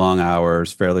commute, long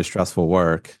hours, fairly stressful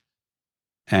work.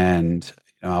 And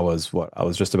I was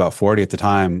just about 40 at the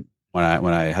time when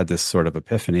I had this sort of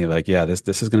epiphany, like, yeah, this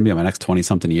is going to be my next 20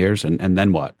 something years. And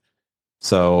then what?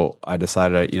 So I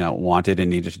decided I, wanted and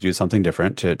needed to do something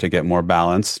different to get more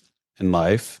balance in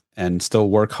life and still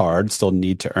work hard, still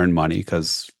need to earn money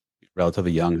because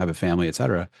relatively young, have a family, et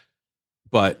cetera,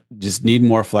 but just need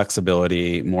more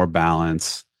flexibility, more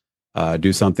balance,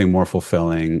 do something more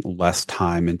fulfilling, less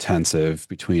time intensive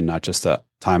between not just a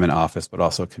time in office, but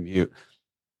also commute.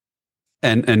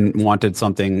 And wanted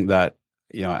something that,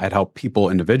 I'd help people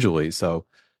individually. So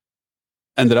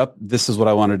ended up, this is what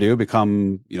I want to do,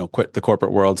 become, quit the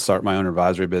corporate world, start my own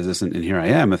advisory business. And here I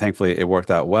am. And thankfully it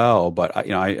worked out well. But,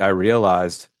 I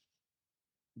realized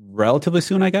relatively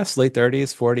soon, I guess, late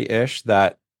 30s, 40-ish,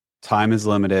 that time is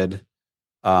limited.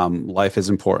 Life is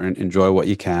important. Enjoy what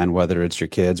you can, whether it's your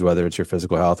kids, whether it's your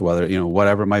physical health, whether,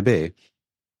 whatever it might be.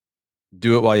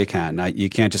 Do it while you can. Now, you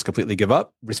can't just completely give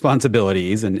up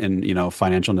responsibilities and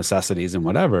financial necessities and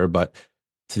whatever, but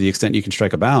to the extent you can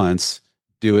strike a balance,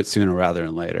 do it sooner rather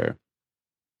than later.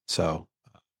 So,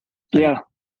 yeah,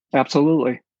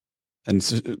 absolutely. And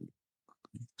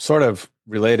sort of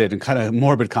related and kind of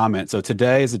morbid comment. So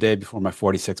today is the day before my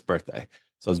 46th birthday.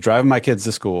 So I was driving my kids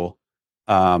to school.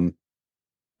 And,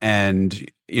 in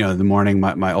the morning,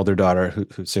 my older daughter,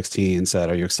 who's 16, said,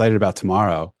 "Are you excited about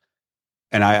tomorrow?"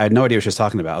 And I had no idea what she was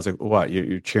talking about. I was like, "What?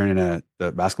 You're cheering in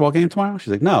the basketball game tomorrow?"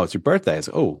 She's like, "No, it's your birthday." I was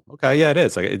like, "Oh, okay, yeah, it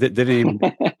is." Like, it didn't even.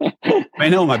 I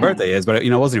know what my birthday is, but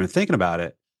I wasn't even thinking about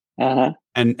it. Uh-huh.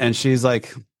 And she's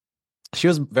like, she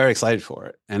was very excited for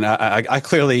it, and I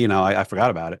clearly, I forgot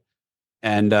about it.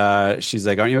 And she's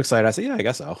like, "Aren't you excited?" I said, "Yeah, I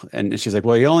guess so." And she's like,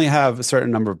 "Well, you only have a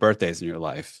certain number of birthdays in your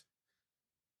life."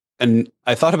 And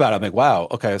I thought about it. I'm like, wow,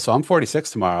 okay, so I'm 46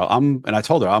 tomorrow. And I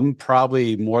told her I'm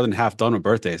probably more than half done with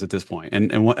birthdays at this point.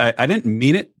 And I didn't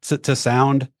mean it to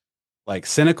sound like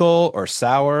cynical or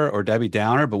sour or Debbie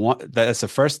Downer, but that's the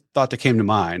first thought that came to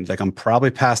mind. Like, I'm probably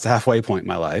past the halfway point in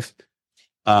my life,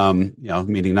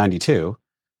 meaning 92.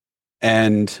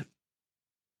 And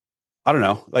I don't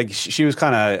know, like she was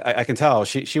kind of, I can tell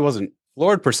she wasn't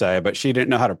floored per se, but she didn't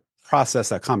know how to process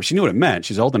that comment. She knew what it meant.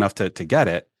 She's old enough to get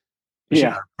it. She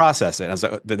had to process it. I was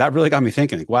like, that really got me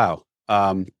thinking, like, wow,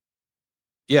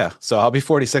 Yeah, so I'll be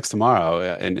 46 tomorrow,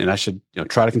 and I should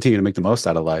try to continue to make the most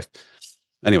out of life.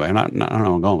 Anyway, I don't know where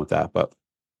I'm going with that, but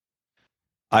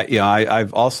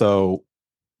I've also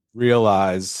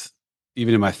realized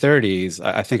even in my 30s,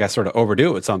 I think I sort of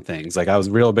overdo it with some things. Like I was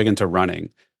real big into running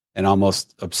and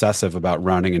almost obsessive about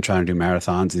running and trying to do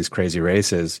marathons, these crazy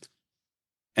races.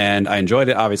 And I enjoyed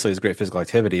it. Obviously, it's great physical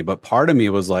activity, but part of me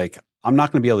was like, I'm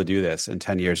not going to be able to do this in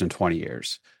 10 years and 20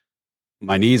 years.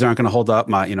 My knees aren't going to hold up.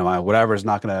 My whatever is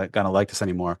not going to like this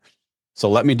anymore. So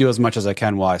let me do as much as I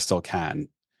can while I still can.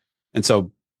 And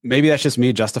so maybe that's just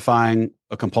me justifying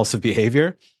a compulsive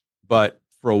behavior, but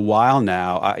for a while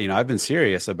now, I've been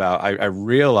serious about. I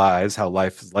realize how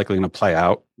life is likely going to play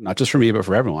out, not just for me, but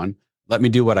for everyone. Let me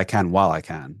do what I can while I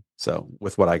can. So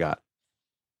with what I got.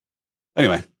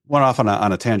 Anyway, went off on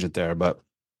a tangent there, but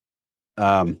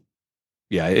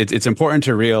yeah, it's important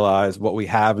to realize what we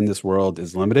have in this world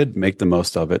is limited. Make the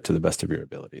most of it to the best of your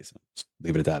abilities. Just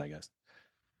leave it at that, I guess.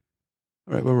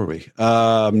 All right, where were we?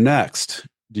 Next,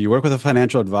 do you work with a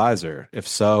financial advisor? If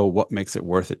so, what makes it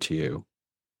worth it to you?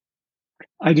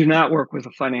 I do not work with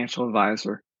a financial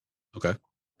advisor. Okay.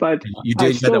 But you I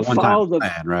did still that one time follow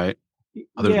plan, right?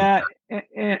 yeah,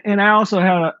 and I also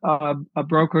had a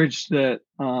brokerage that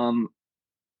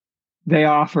they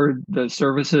offered the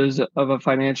services of a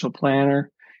financial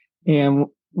planner. And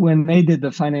when they did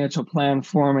the financial plan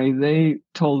for me, they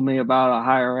told me about a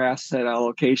higher asset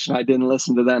allocation. I didn't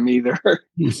listen to them either.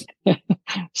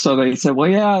 So they said, well,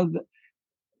 yeah.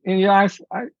 And yeah,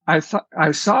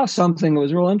 I saw something that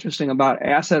was real interesting about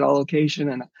asset allocation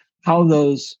and how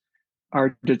those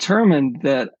are determined,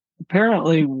 that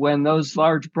apparently when those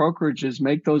large brokerages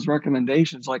make those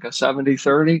recommendations, like a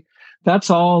 70-30, that's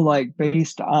all like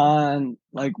based on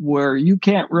like where you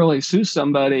can't really sue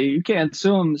somebody. You can't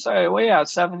sue them and say, well, yeah,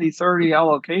 70-30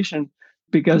 allocation,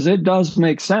 because it does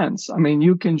make sense. I mean,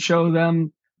 you can show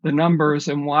them the numbers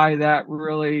and why that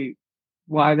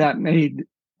made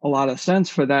a lot of sense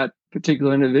for that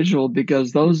particular individual,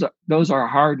 because those are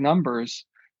hard numbers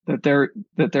that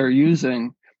they're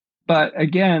using. But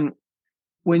again,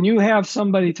 when you have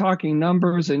somebody talking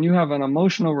numbers and you have an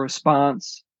emotional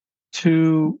response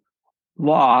to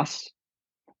loss,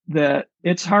 that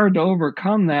it's hard to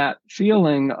overcome that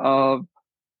feeling of,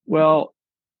 well,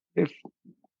 if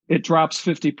it drops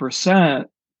 50%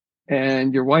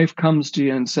 and your wife comes to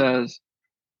you and says,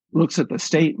 looks at the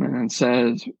statement and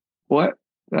says, what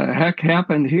the heck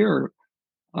happened here?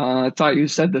 I thought you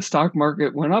said the stock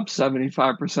market went up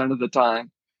 75% of the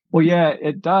time. Well, yeah,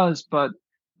 it does, but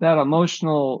that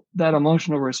emotional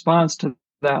response to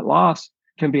that loss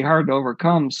can be hard to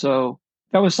overcome. So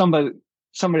that was somebody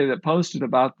that posted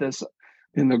about this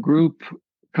in the group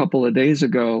a couple of days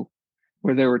ago,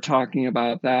 where they were talking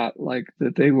about that, like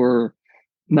that they were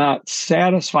not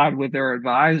satisfied with their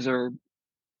advisor,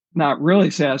 not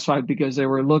really satisfied, because they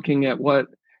were looking at what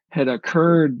had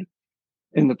occurred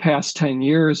in the past 10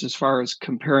 years as far as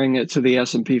comparing it to the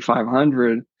S&P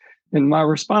 500. And my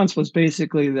response was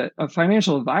basically that a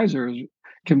financial advisor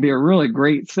can be a really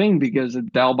great thing, because the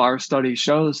Dalbar study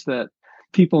shows that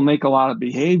people make a lot of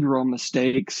behavioral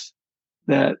mistakes,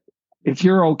 that if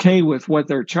you're okay with what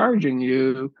they're charging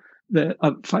you, that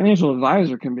a financial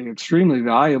advisor can be extremely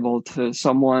valuable to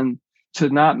someone to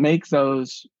not make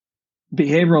those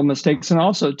behavioral mistakes, and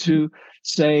also to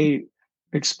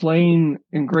explain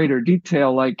in greater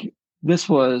detail, like this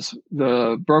was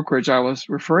the brokerage I was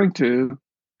referring to.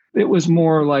 It was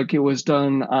more like it was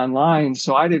done online,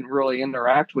 so I didn't really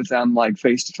interact with them like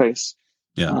face to face.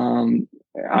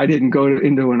 I didn't go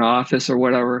into an office or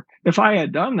whatever. If I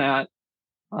had done that,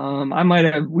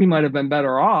 we might have been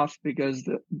better off, because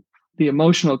the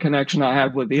emotional connection I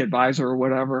had with the advisor or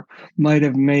whatever might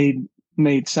have made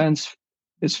sense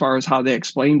as far as how they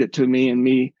explained it to me, and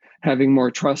me having more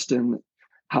trust in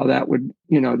how that would,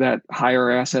 that higher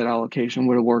asset allocation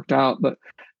would have worked out. But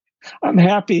I'm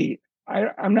happy.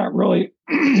 I'm not really,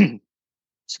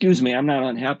 excuse me, I'm not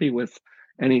unhappy with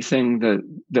anything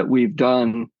that we've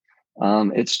done.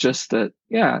 It's just that,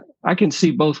 yeah, I can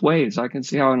see both ways. I can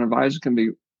see how an advisor can be,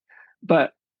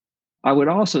 but I would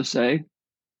also say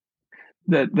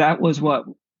that was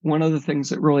one of the things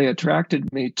that really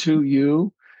attracted me to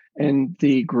you and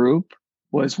the group,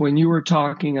 was when you were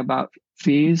talking about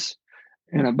fees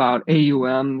and about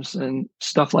AUMs and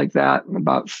stuff like that, and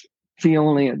about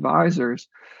fee-only advisors,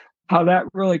 how that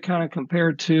really kind of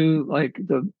compared to, like,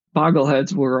 the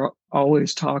boggleheads were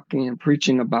always talking and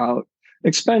preaching about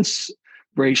expense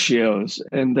ratios,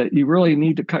 and that you really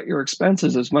need to cut your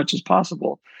expenses as much as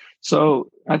possible. So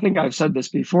I think I've said this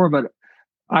before, but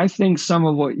I think some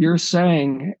of what you're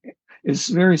saying is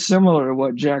very similar to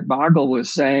what Jack Bogle was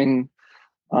saying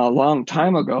a long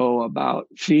time ago about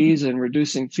fees and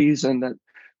reducing fees, and that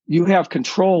you have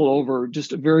control over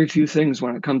just a very few things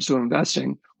when it comes to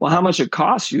investing. Well, how much it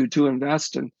costs you to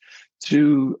invest and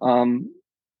to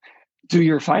do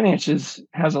your finances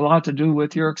has a lot to do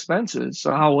with your expenses.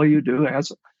 So how well you do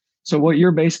has. So what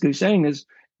you're basically saying is,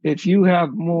 if you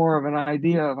have more of an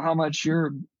idea of how much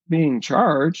you're being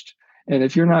charged, and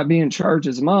if you're not being charged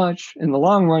as much, in the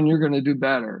long run, you're going to do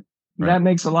better. Right. That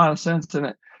makes a lot of sense. And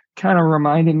it kind of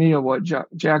reminded me of what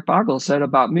Jack Bogle said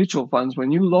about mutual funds.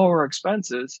 When you lower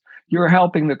expenses, you're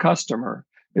helping the customer.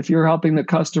 If you're helping the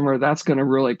customer, that's going to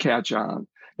really catch on,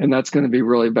 and that's going to be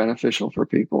really beneficial for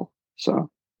people. So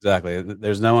Exactly.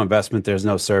 There's no investment, there's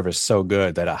no service so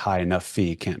good that a high enough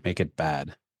fee can't make it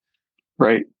bad.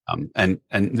 right. And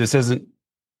this isn't,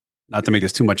 not to make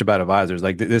this too much about advisors.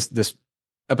 Like this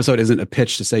episode isn't a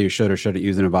pitch to say you should or shouldn't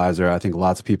use an advisor. I think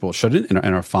lots of people shouldn't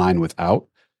and are fine without.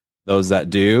 Those that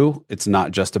do, it's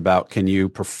not just about, can you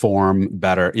perform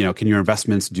better? You know, can your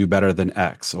investments do better than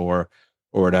X or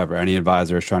whatever? Any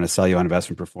advisor is trying to sell you on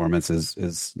investment performance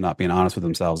is not being honest with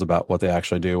themselves about what they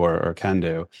actually do or can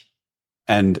do.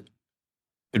 And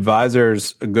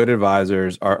advisors, good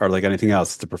advisors are like anything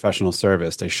else. It's a professional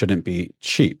service. They shouldn't be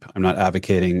cheap. I'm not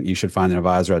advocating you should find an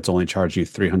advisor that's only charged you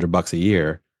 $300 a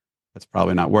year. That's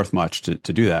probably not worth much to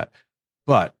do that.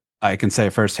 But I can say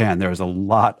firsthand, there was a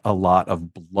lot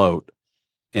of bloat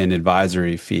in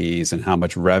advisory fees and how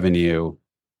much revenue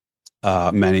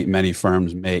many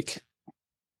firms make.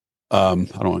 I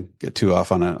don't want to get too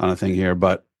off on a thing here,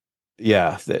 but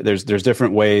yeah, there's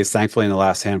different ways. Thankfully, in the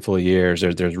last handful of years,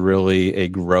 there's really a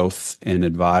growth in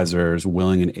advisors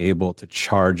willing and able to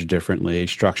charge differently,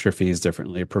 structure fees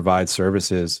differently, provide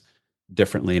services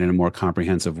differently and in a more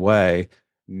comprehensive way.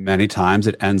 Many times,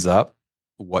 it ends up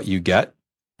what you get,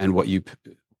 and what you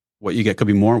get could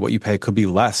be more. What you pay could be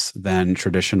less than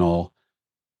traditional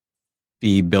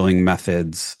fee billing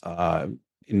methods.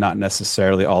 Not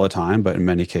necessarily all the time, but in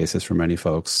many cases, for many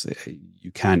folks,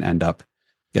 you can end up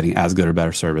getting as good or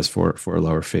better service for a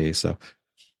lower fee. So,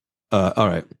 all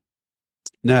right.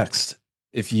 Next,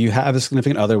 if you have a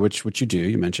significant other, which you do,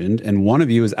 you mentioned, and one of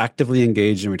you is actively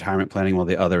engaged in retirement planning while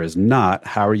the other is not,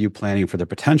 how are you planning for the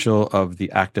potential of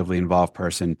the actively involved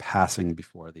person passing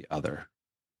before the other?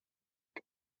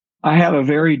 I have a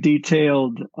very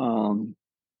detailed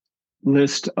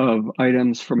list of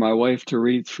items for my wife to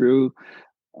read through.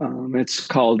 It's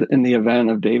called "In the Event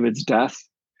of David's Death,"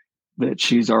 that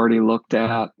she's already looked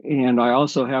at. And I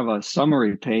also have a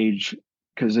summary page,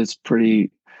 because it's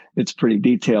pretty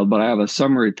detailed, but I have a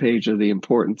summary page of the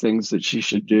important things that she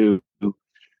should do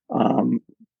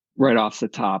right off the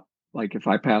top, like if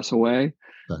I pass away.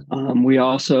 Okay. We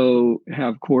also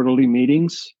have quarterly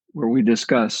meetings where we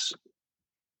discuss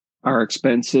our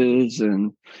expenses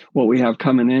and what we have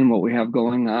coming in, what we have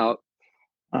going out.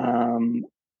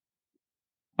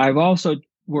 I've also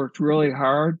worked really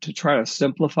hard to try to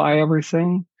simplify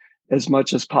everything as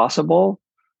much as possible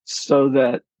so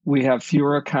that we have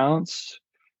fewer accounts,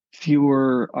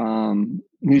 fewer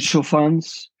mutual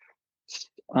funds.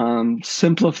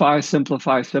 Simplify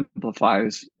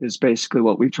is basically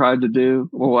what we tried to do,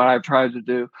 or what I've tried to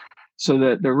do, so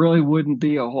that there really wouldn't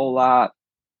be a whole lot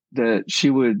that she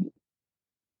would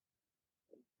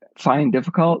find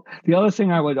difficult. The other thing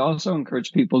I would also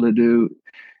encourage people to do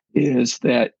is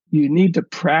that you need to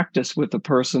practice with the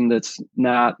person that's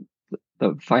not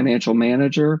the financial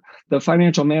manager. The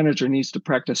financial manager needs to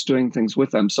practice doing things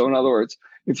with them. So in other words,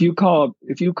 if you call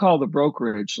the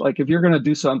brokerage, like if you're going to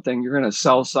do something, you're going to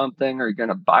sell something or you're going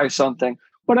to buy something,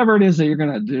 whatever it is that you're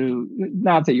going to do,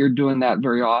 not that you're doing that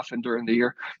very often during the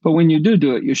year, but when you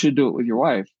do it, you should do it with your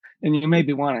wife. And you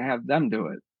maybe want to have them do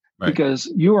it, right?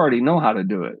 Because you already know how to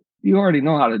do it. You already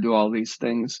know how to do all these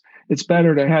things. It's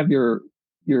better to have your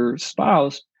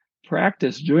spouse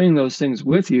practice doing those things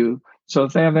with you. So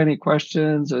if they have any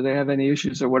questions or they have any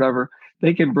issues or whatever,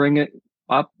 they can bring it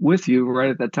up with you right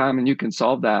at that time and you can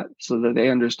solve that so that they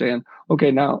understand,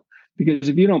 okay, now, because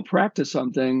if you don't practice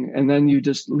something and then you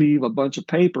just leave a bunch of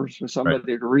papers for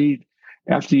somebody to read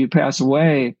after you pass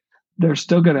away, they're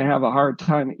still going to have a hard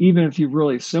time, even if you've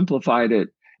really simplified it,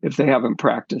 if they haven't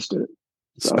practiced it.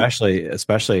 So.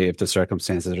 Especially if the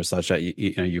circumstances are such that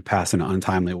you pass in an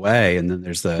untimely way, and then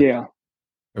there's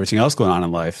everything else going on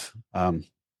in life.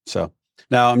 So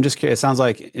now I'm just curious. It sounds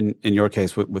like in your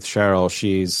case with Cheryl,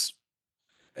 she's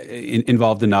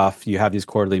involved enough. You have these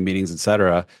quarterly meetings, et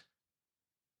cetera.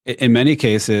 In many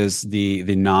cases, the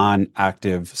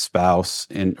non-active spouse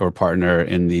or partner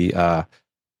in the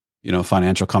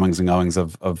financial comings and goings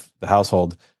of the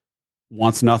household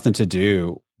wants nothing to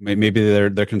do. Maybe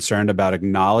they're concerned about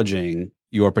acknowledging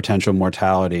your potential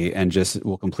mortality and just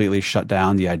will completely shut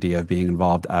down the idea of being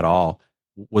involved at all.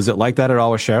 Was it like that at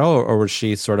all with Cheryl, or was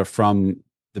she sort of from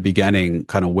the beginning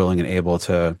kind of willing and able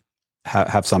to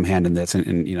have some hand in this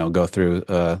and go through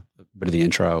a bit of the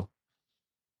intro?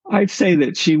 I'd say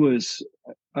that she was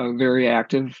a very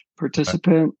active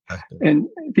participant. Okay. And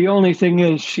the only thing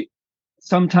is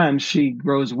sometimes she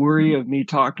grows weary of me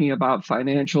talking about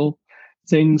financial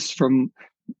things from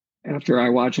after I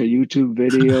watch a YouTube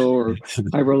video or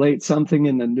I relate something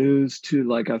in the news to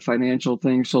like a financial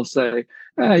thing. She'll say,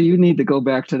 you need to go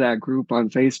back to that group on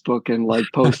Facebook and like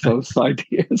post those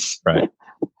ideas. Right.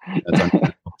 That's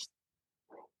understandable.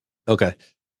 Okay.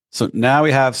 So now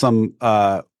we have some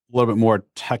a little bit more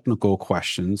technical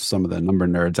questions some of the number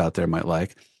nerds out there might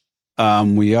like.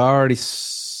 We already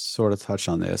sort of touched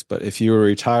on this, but if you were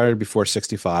retired before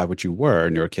 65, which you were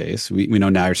in your case, we know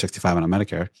now you're 65 on a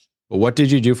Medicare, but what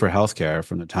did you do for healthcare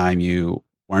from the time you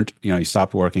weren't, you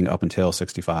stopped working up until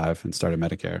 65 and started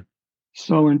Medicare?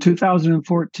 So in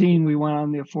 2014, we went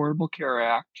on the Affordable Care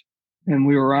Act and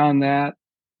we were on that.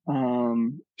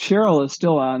 Cheryl is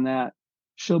still on that.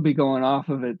 She'll be going off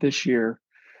of it this year.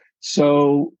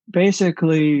 So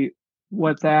basically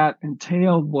what that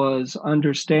entailed was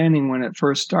understanding when it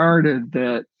first started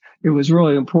that it was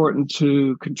really important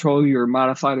to control your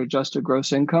modified adjusted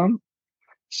gross income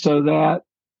so that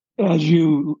as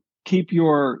you keep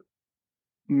your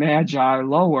MAGI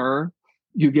lower,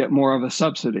 you get more of a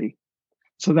subsidy.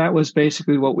 So that was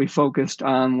basically what we focused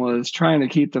on, was trying to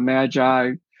keep the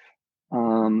MAGI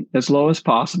as low as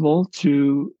possible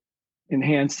to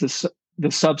enhance the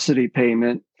subsidy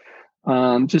payment.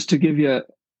 Just to give you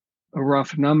a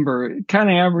rough number, it kind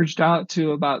of averaged out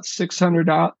to about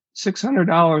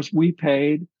 $600 we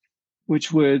paid,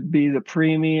 which would be the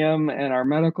premium, and our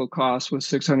medical cost was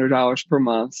 $600 per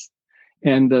month.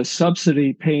 And the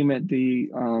subsidy payment, the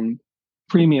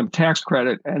premium tax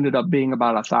credit, ended up being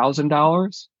about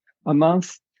 $1,000 a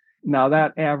month. Now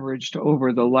that averaged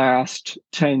over the last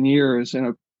 10 years. And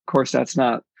of course, that's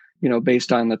not,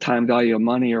 based on the time value of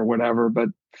money or whatever, but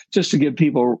just to give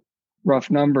people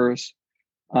rough numbers.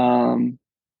 I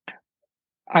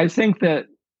think that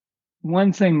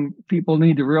one thing people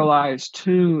need to realize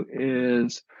too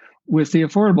is with the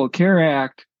Affordable Care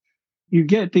Act, you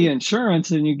get the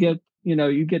insurance and you get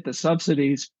the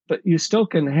subsidies, but you still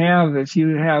can have, if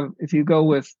you go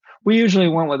with, we usually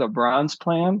went with a bronze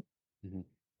plan, mm-hmm.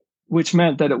 which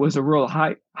meant that it was a real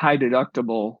high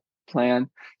deductible plan.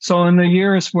 So in the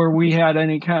years where we had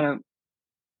any kind of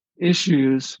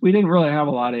issues, we didn't really have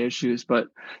a lot of issues, but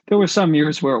there were some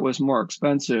years where it was more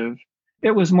expensive.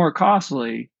 It was more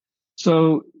costly.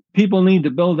 So people need to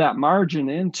build that margin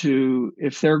into,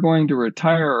 if they're going to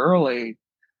retire early,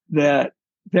 that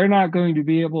they're not going to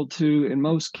be able to, in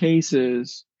most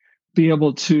cases, be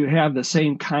able to have the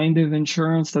same kind of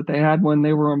insurance that they had when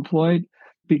they were employed,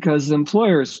 because the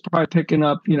employer is probably picking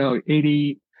up,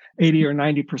 80 or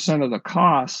 90% of the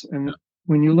costs. And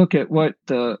when you look at what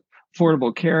the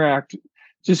Affordable Care Act,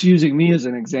 just using me as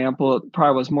an example, it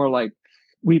probably was more like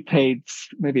we paid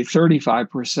maybe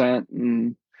 35%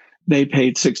 and they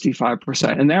paid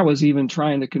 65%. And that was even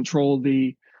trying to control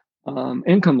the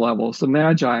income levels, the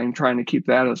MAGI, and trying to keep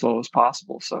that as low as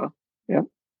possible. So, yeah.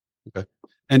 Okay.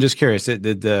 And just curious,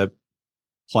 did the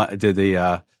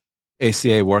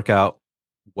ACA work out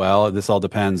well? This all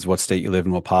depends what state you live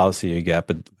in, what policy you get,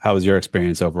 but how was your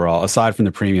experience overall, aside from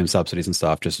the premium subsidies and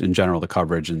stuff, just in general, the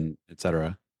coverage and et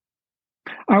cetera?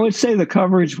 I would say the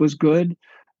coverage was good.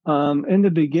 In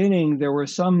the beginning, there were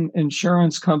some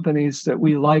insurance companies that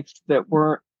we liked that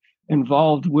weren't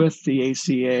involved with the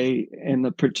ACA in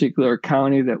the particular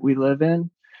county that we live in.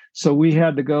 So we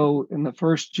had to go in the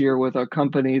first year with a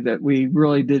company that we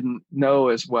really didn't know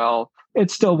as well.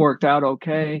 It still worked out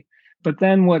okay. But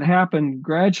then what happened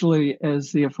gradually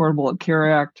as the Affordable Care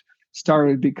Act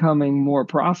started becoming more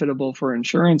profitable for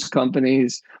insurance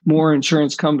companies, more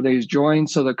insurance companies joined.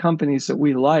 So the companies that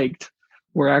we liked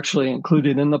were actually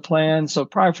included in the plan. So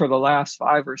probably for the last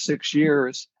 5 or 6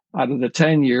 years out of the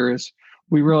 10 years,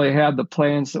 we really had the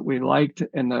plans that we liked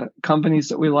and the companies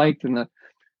that we liked. And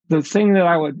the thing that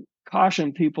I would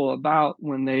caution people about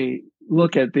when they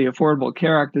look at the Affordable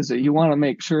Care Act is that you want to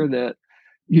make sure that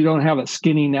you don't have a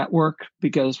skinny network,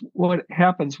 because what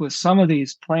happens with some of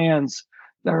these plans,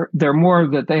 they're more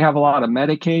that they have a lot of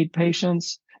Medicaid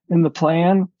patients in the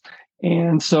plan.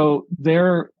 And so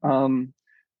their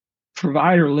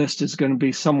provider list is going to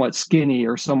be somewhat skinny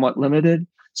or somewhat limited.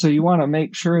 So you want to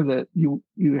make sure that you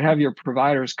have your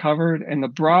providers covered, and the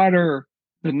broader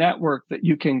the network that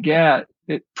you can get,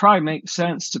 it probably makes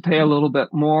sense to pay a little bit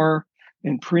more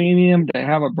in premium to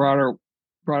have a broader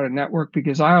brought a network,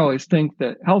 because I always think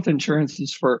that health insurance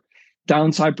is for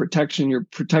downside protection. You're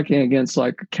protecting against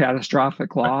like a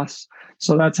catastrophic loss.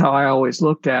 So that's how I always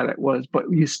looked at it was, but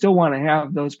you still want to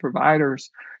have those providers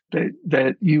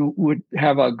that you would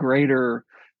have a greater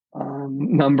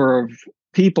number of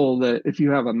people that if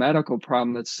you have a medical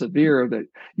problem that's severe, that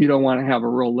you don't want to have a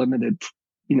real limited,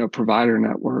 provider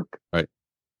network. Right.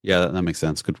 Yeah, that makes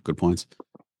sense. Good points.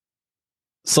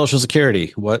 Social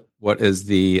Security. What is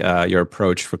the your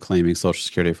approach for claiming Social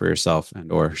Security for yourself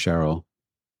and or Cheryl?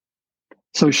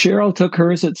 So Cheryl took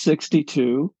hers at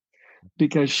 62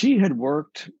 because she had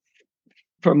worked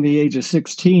from the age of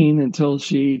 16 until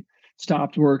she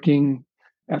stopped working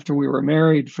after we were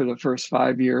married for the first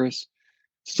 5 years.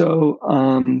 So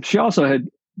she also had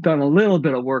done a little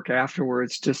bit of work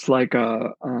afterwards, just like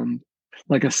a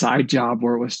side job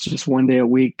where it was just one day a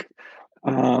week,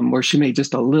 where she made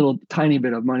just a little tiny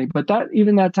bit of money. But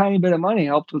that tiny bit of money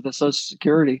helped with the Social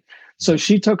Security. So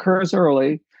she took hers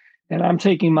early, and I'm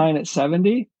taking mine at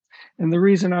 70. And the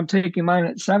reason I'm taking mine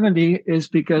at 70 is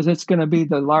because it's going to be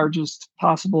the largest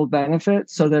possible benefit,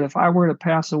 so that if I were to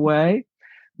pass away,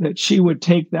 that she would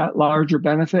take that larger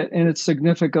benefit, and it's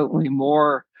significantly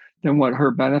more than what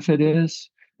her benefit is,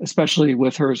 especially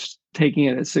with hers taking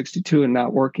it at 62 and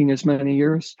not working as many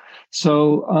years.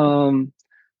 So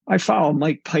I follow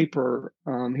Mike Piper.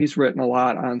 He's written a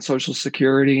lot on Social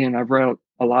Security, and I've read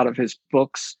a lot of his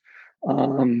books,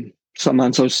 some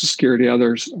on Social Security,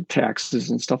 others taxes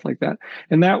and stuff like that.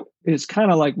 And that is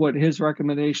kind of like what his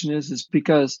recommendation is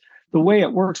because the way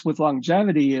it works with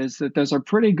longevity is that there's a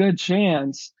pretty good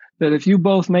chance that if you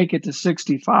both make it to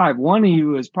 65, one of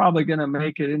you is probably going to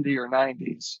make it into your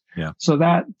 90s. Yeah. So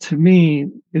that, to me,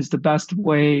 is the best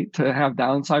way to have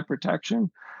downside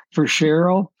protection for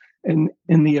Cheryl in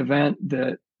the event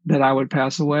that I would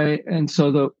pass away. And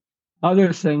so the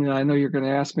other thing that I know you're going to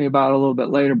ask me about a little bit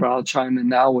later, but I'll chime in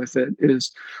now with it,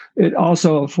 is it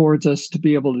also affords us to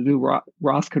be able to do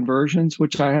Roth conversions,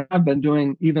 which I have been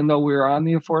doing, even though we're on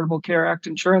the Affordable Care Act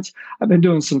insurance. I've been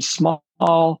doing some small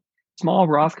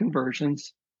Roth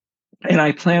conversions, and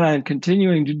I plan on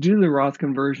continuing to do the Roth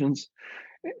conversions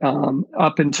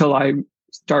up until I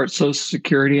start Social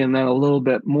Security, and then a little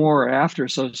bit more after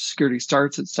Social Security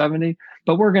starts at 70.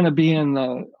 But we're going to be in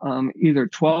the either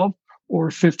 12 or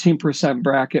 15%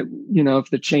 bracket, if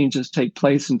the changes take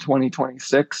place in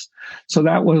 2026. So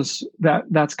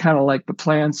that's kind of like the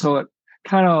plan. So it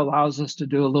kind of allows us to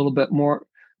do a little bit more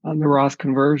on the Roth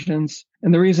conversions.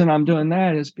 And the reason I'm doing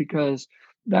that is because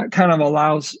that kind of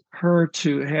allows her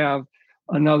to have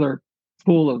another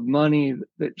pool of money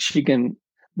that she can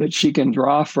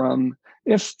draw from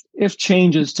if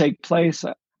changes take place.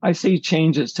 I see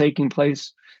changes taking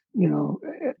place,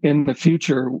 in the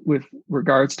future with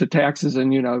regards to taxes,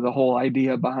 and the whole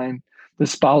idea behind the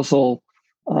spousal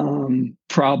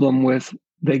problem with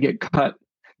they get cut,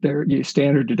 their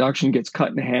standard deduction gets cut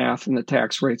in half, and the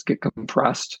tax rates get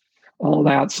compressed, all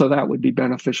that. So that would be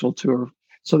beneficial to her.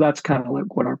 So that's kind of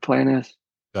like what our plan is.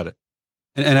 Got it.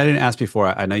 And I didn't ask before.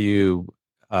 I know you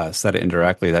said it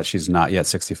indirectly that she's not yet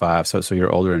 65. So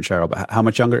you're older than Cheryl. But how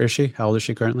much younger is she? How old is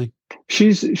she currently?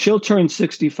 She'll turn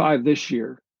 65 this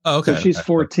year. Oh, okay. So she's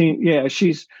 14. Yeah,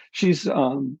 she's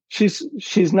not.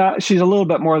 She's a little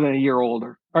bit more than a year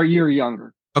older, or a year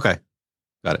younger. Okay,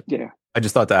 got it. Yeah. I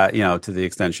just thought that to the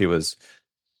extent she was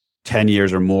 10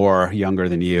 years or more younger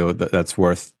than you, that's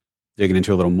worth digging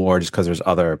into a little more, just because there's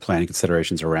other planning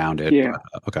considerations around it. Yeah.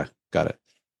 Okay, got it.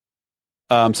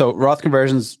 So Roth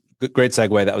conversions, great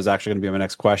segue. That was actually going to be my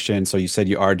next question. So you said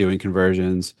you are doing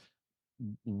conversions.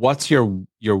 What's your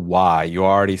why? You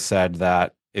already said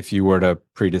that if you were to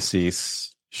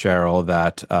predecease Cheryl,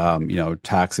 that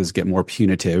taxes get more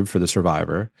punitive for the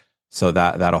survivor, so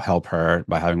that'll help her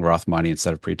by having Roth money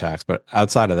instead of pre-tax. But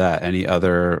outside of that, any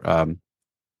other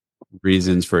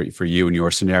reasons for you in your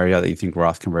scenario that you think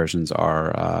Roth conversions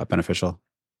are beneficial?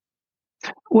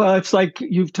 Well, it's like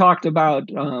you've talked about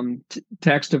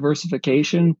tax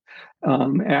diversification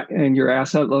and your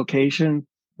asset location,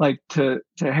 like to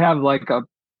have like a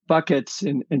buckets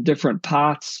in different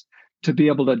pots to be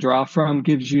able to draw from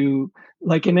gives you,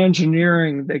 like in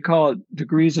engineering, they call it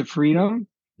degrees of freedom.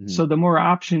 Mm-hmm. So the more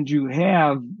options you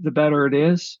have, the better it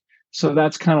is. So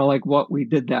that's kind of like what we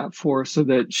did that for, so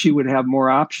that she would have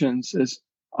more options as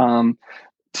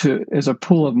a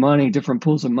pool of money, different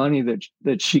pools of money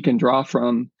that she can draw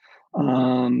from.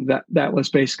 That was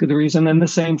basically the reason. And the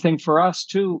same thing for us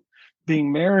too,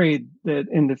 being married, that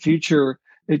in the future,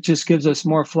 it just gives us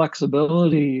more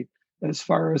flexibility as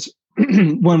far as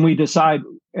when we decide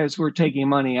as we're taking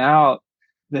money out,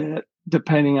 that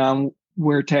depending on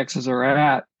where taxes are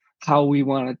at, how we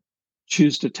want to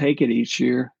choose to take it each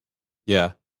year.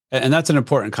 Yeah. And that's an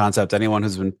important concept. Anyone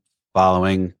who's been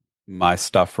following my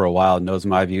stuff for a while knows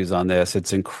my views on this.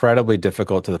 It's incredibly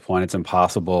difficult to the point it's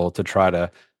impossible to try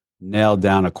to nail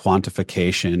down a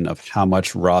quantification of how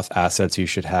much Roth assets you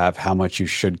should have, how much you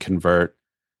should convert,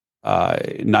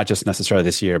 not just necessarily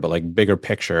this year, but like bigger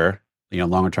picture,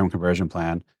 longer term conversion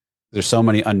plan. There's so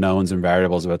many unknowns and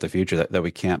variables about the future that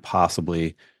we can't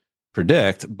possibly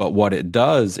predict. But what it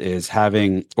does is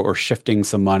having or shifting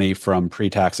some money from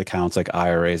pre-tax accounts like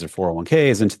IRAs or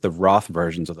 401ks into the Roth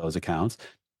versions of those accounts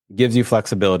gives you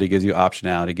flexibility, gives you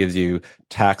optionality, gives you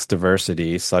tax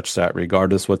diversity such that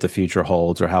regardless what the future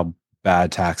holds or how bad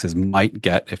taxes might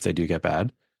get, if they do get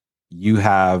bad, you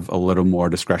have a little more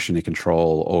discretion and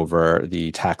control over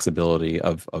the taxability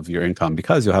of your income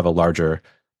because you'll have a larger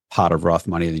pot of Roth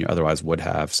money than you otherwise would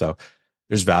have. So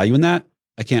there's value in that.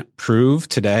 I can't prove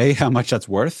today how much that's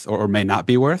worth or may not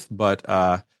be worth, but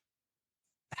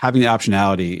having the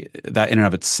optionality, that in and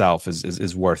of itself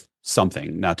is worth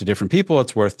something. Now, to different people,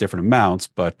 it's worth different amounts,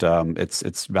 but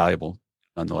it's valuable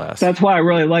nonetheless. That's why I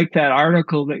really like that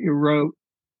article that you wrote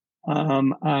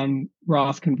on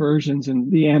Roth conversions and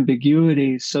the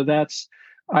ambiguity. So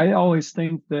I always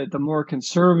think that the more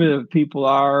conservative people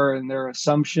are in their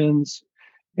assumptions,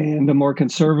 and the more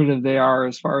conservative they are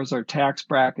as far as their tax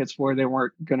brackets, where they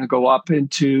weren't going to go up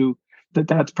into,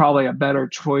 that's probably a better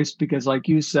choice because, like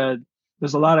you said,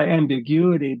 there's a lot of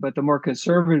ambiguity, but the more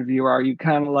conservative you are, you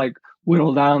kind of like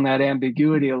whittle down that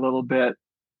ambiguity a little bit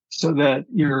so that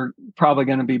you're probably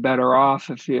going to be better off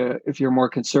if you're more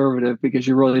conservative because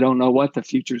you really don't know what the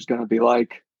future is going to be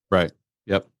like. Right.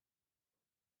 Yep.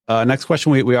 Next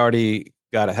question we already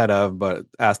got ahead of, but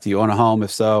asked, do you own a home?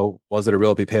 If so, was it a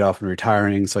realty paid off when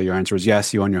retiring? So your answer is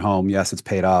yes, you own your home. Yes, it's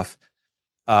paid off.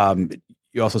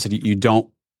 You also said you don't,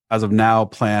 as of now,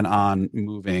 plan on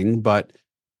moving, but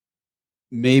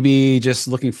maybe just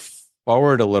looking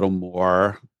forward a little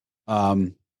more.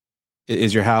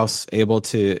 Is your house able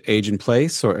to age in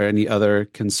place, or any other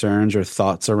concerns or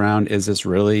thoughts around, is this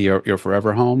really your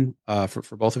forever home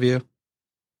for both of you?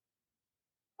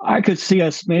 I could see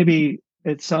us maybe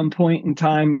at some point in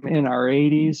time in our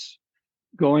 80s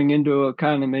going into a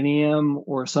condominium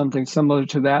or something similar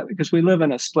to that because we live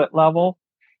in a split level.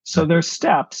 So there's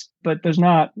steps, but there's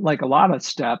not like a lot of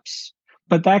steps.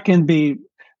 But that can be,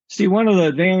 see, one of the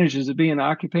advantages of being an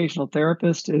occupational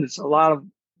therapist is a lot of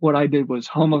what I did was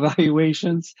home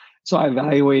evaluations. So I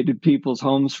evaluated people's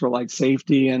homes for like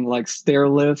safety and like stair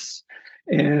lifts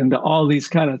and all these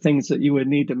kind of things that you would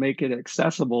need to make it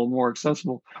accessible, more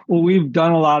accessible. Well, we've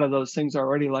done a lot of those things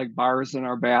already, like bars in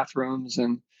our bathrooms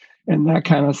and that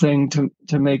kind of thing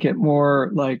to make it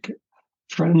more like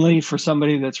friendly for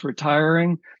somebody that's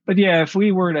retiring. But yeah, if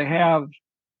we were to have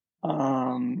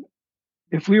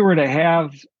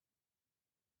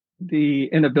the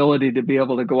inability to be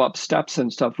able to go up steps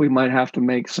and stuff, we might have to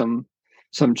make some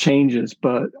changes.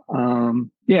 But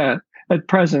yeah, at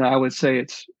present, I would say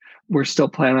we're still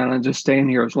planning on just staying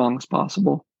here as long as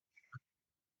possible.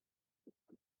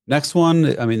 Next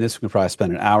one, I mean, this we can probably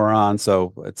spend an hour on,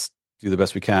 so let's do the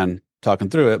best we can talking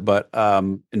through it. But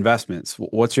investments,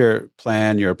 what's your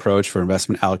plan, your approach for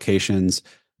investment allocations,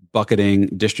 bucketing,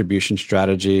 distribution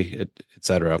strategy, et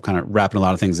cetera? I'm kind of wrapping a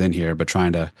lot of things in here, but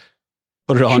trying to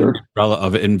put it on the umbrella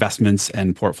of investments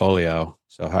and portfolio.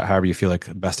 So however you feel like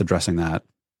best addressing that.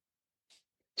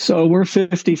 So we're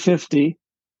 50-50,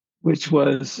 which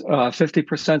was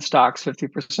 50% stocks,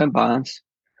 50% bonds.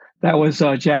 That was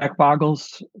Jack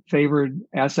Bogle's favored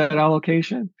asset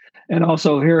allocation. And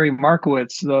also Harry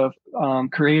Markowitz, the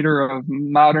creator of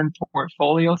modern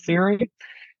portfolio theory.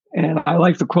 And I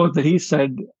like the quote that he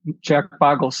said, Jack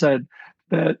Bogle said,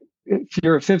 that if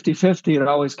you're a 50-50, it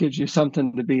always gives you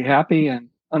something to be happy and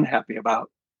unhappy about.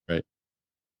 Right.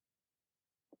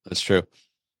 That's true.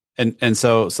 And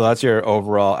so that's your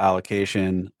overall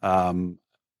allocation. A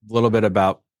little bit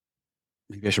about,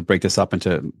 maybe I should break this up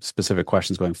into specific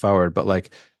questions going forward, but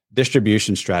like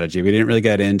distribution strategy, we didn't really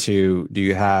get into, do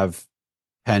you have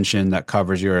pension that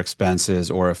covers your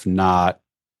expenses? Or if not,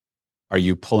 are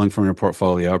you pulling from your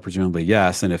portfolio? Presumably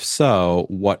yes. And if so,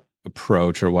 what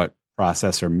approach or what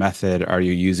process or method are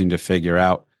you using to figure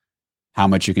out how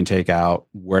much you can take out,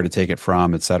 where to take it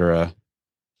from, et cetera?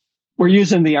 We're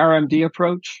using the RMD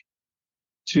approach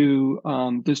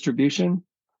to distribution.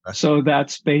 Okay. So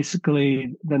that's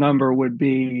basically, the number would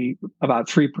be about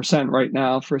 3% right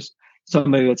now for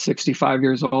somebody that's 65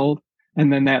 years old.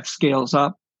 And then that scales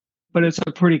up. But it's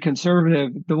a pretty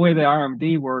conservative, the way the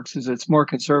RMD works is it's more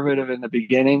conservative in the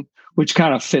beginning, which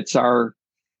kind of fits our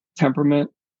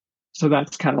temperament. So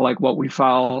that's kind of like what we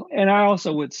follow. And I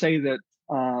also would say that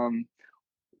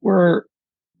we're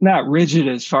not rigid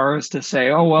as far as to say,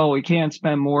 oh, well, we can't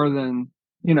spend more than,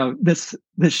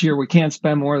 this year we can't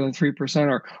spend more than 3%,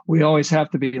 or we always have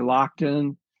to be locked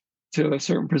in to a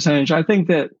certain percentage. I think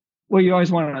that what you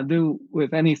always want to do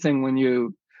with anything when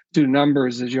you do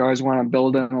numbers is you always want to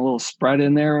build in a little spread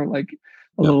in there, like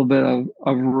a little bit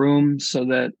of room, so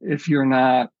that if you're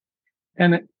not,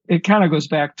 and it kind of goes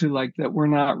back to like that we're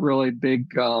not really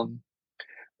big,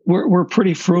 we're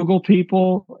pretty frugal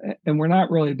people, and we're not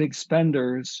really big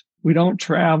spenders. We don't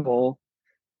travel.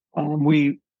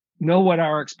 We know what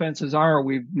our expenses are.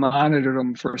 We've monitored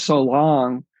them for so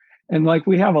long, and like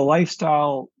we have a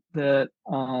lifestyle that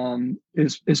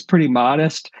is pretty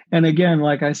modest. And again,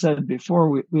 like I said before,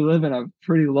 we live in a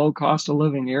pretty low cost of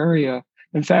living area.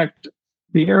 In fact,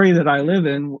 the area that I live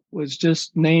in was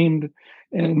just named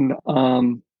in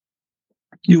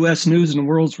U.S. News and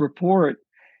World's Report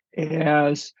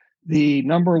as the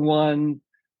number one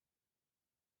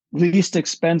least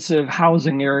expensive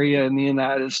housing area in the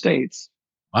United States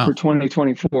for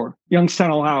 2024.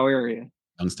 Youngstown, Ohio area.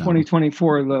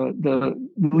 2024, the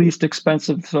least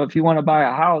expensive. So if you want to buy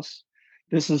a house,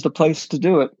 this is the place to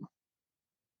do it.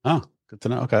 Oh, good to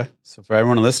know. Okay. So for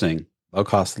everyone listening, low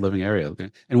cost of living area. Okay.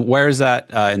 And where is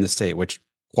that in the state? Which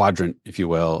quadrant, if you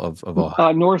will, of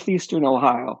Ohio? Northeastern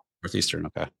Ohio. Northeastern.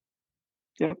 Okay.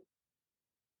 Yep.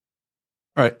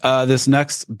 All right. This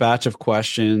next batch of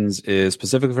questions is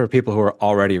specifically for people who are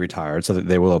already retired, so that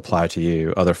they will apply to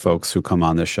you. Other folks who come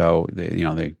on this show, they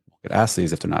get asked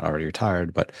these if they're not already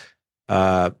retired. But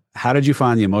how did you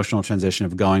find the emotional transition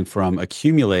of going from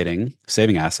accumulating,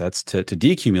 saving assets to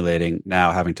decumulating,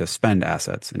 now having to spend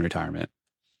assets in retirement?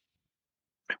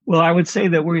 Well, I would say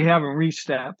that we haven't reached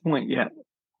that point yet.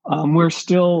 We're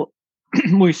still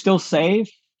we still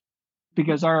save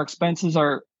because our expenses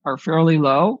are fairly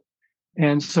low.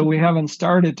 And so we haven't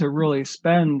started to really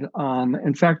spend.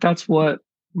 In fact, that's what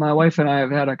my wife and I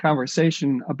have had a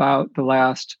conversation about the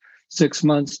last 6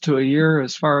 months to a year,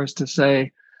 as far as to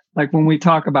say, like when we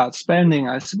talk about spending,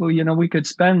 I said, well, we could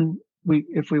spend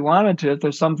if we wanted to, if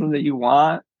there's something that you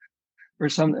want or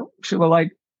something. She was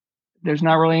like, there's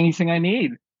not really anything I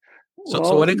need.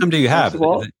 So what income do you have? Is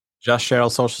it just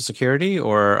Cheryl's Social Security,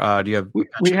 or do you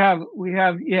have? We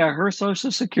have her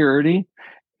Social Security.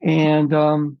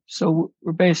 And so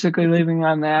we're basically living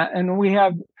on that. And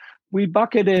we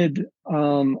bucketed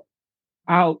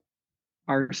out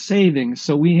our savings.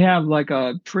 So we have like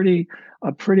a pretty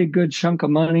good chunk of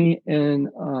money in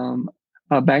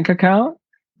a bank account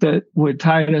that would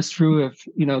tide us through if,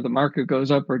 the market goes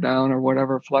up or down or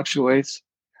whatever fluctuates,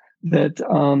 that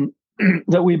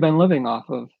that we've been living off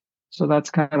of. So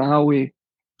that's kind of how we've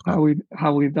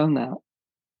done that.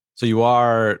 So you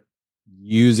are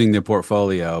using the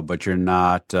portfolio, but you're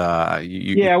not.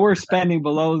 We're spending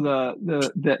below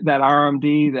that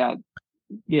RMD.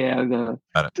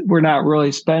 We're not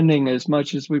really spending as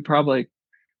much as we probably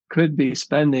could be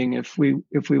spending if we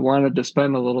wanted to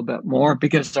spend a little bit more,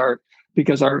 because our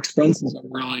expenses are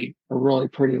really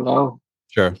pretty low.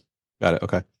 Sure, got it.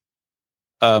 Okay.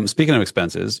 Speaking of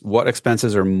expenses, what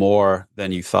expenses are more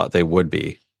than you thought they would be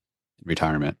in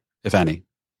retirement, if any?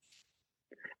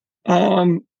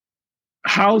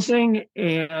 Housing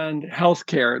and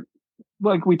healthcare.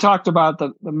 Like we talked about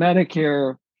the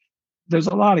Medicare, there's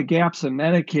a lot of gaps in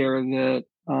Medicare that,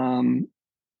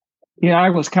 I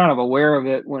was kind of aware of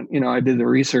it when, I did the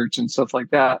research and stuff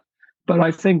like that. But I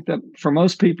think that for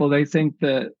most people, they think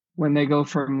that when they go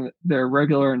from their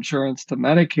regular insurance to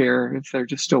Medicare, if they're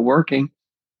just still working,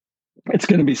 it's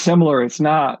going to be similar. It's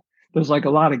not. There's like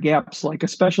a lot of gaps, like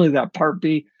especially that Part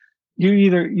B. You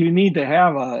need to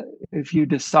have if you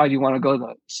decide you want to go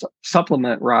the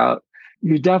supplement route,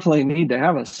 you definitely need to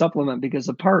have a supplement, because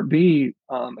the Part B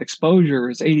exposure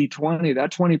is 80-20.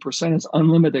 That 20% is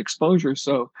unlimited exposure.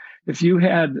 So if you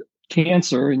had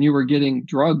cancer and you were getting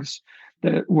drugs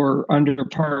that were under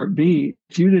Part B,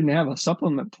 if you didn't have a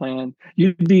supplement plan,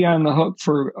 you'd be on the hook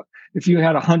for, if you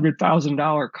had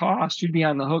 $100,000 cost, you'd be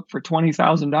on the hook for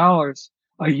 $20,000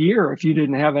 a year if you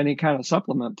didn't have any kind of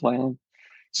supplement plan.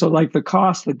 So like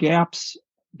the gaps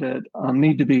that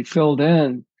need to be filled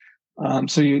in.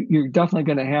 So you're definitely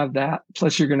going to have that.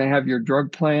 Plus you're going to have your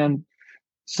drug plan,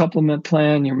 supplement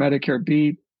plan, your Medicare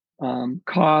B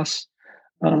costs,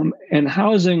 and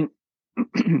housing.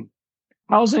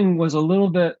 Housing was a little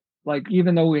bit like,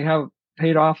 even though we have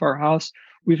paid off our house,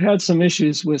 we've had some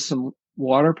issues with some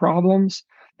water problems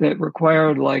that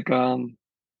required like a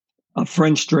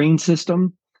French drain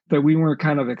system that we weren't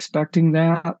kind of expecting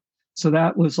that. So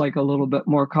that was like a little bit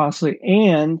more costly.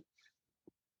 And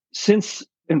since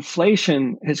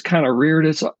inflation has kind of reared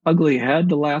its ugly head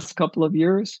the last couple of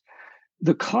years,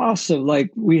 the costs of,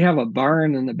 like, we have a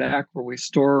barn in the back where we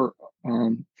store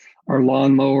our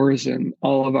lawnmowers and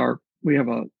we have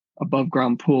a above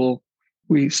ground pool.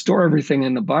 We store everything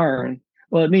in the barn.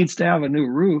 Well, it needs to have a new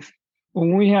roof.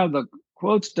 When we had the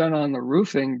quotes done on the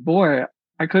roofing, boy,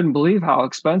 I couldn't believe how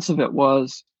expensive it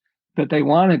was that they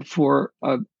wanted for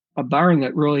a barn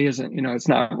that really isn't, it's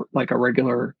not like a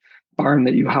regular barn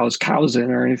that you house cows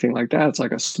in or anything like that. It's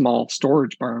like a small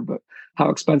storage barn, but how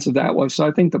expensive that was. So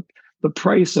I think the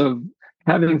price of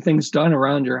having things done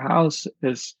around your house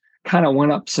is kind of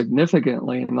went up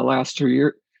significantly in the last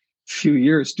few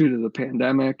years due to the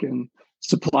pandemic and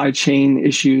supply chain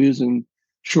issues and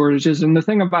shortages. And the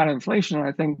thing about inflation,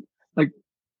 I think, like,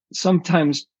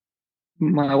 sometimes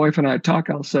my wife and I talk,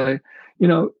 I'll say,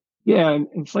 yeah,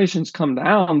 inflation's come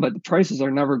down, but the prices are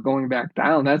never going back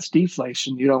down. That's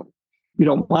deflation. You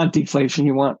don't want deflation.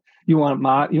 You want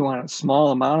a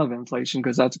small amount of inflation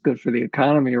because that's good for the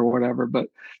economy or whatever. But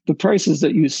the prices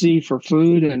that you see for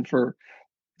food and for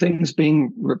things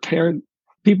being repaired,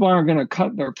 people aren't going to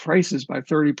cut their prices by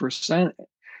 30%.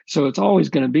 So it's always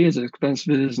going to be as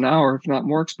expensive as it is now, or if not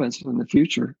more expensive in the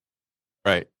future.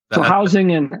 Right. So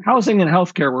housing and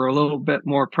healthcare were a little bit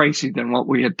more pricey than what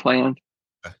we had planned.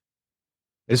 I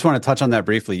just want to touch on that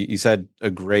briefly. You said a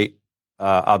great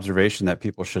observation that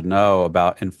people should know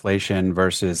about inflation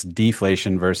versus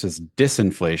deflation versus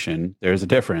disinflation. There's a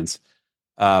difference.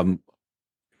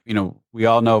 We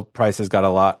all know prices got a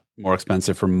lot more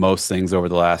expensive for most things over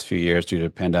the last few years due to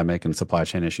pandemic and supply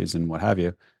chain issues and what have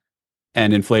you.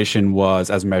 And inflation was,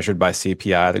 as measured by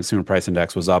CPI, the Consumer Price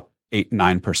Index, was up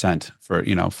 8-9%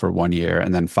 for 1 year,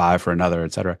 and then 5% for another,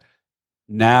 et cetera.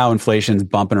 Now inflation's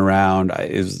bumping around,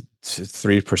 is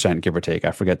 3%, give or take.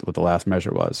 I forget what the last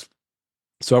measure was.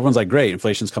 So everyone's like, great,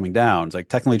 inflation's coming down. It's like,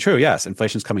 technically true. Yes,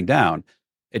 inflation's coming down.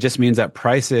 It just means that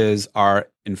prices are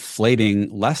inflating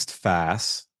less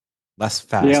fast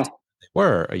than they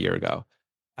were a year ago.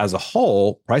 As a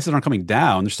whole, prices aren't coming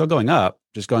down. They're still going up,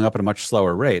 just going up at a much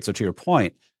slower rate. So to your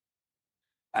point,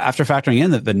 after factoring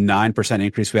in that the 9%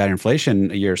 increase we had in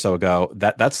inflation a year or so ago,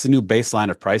 that's the new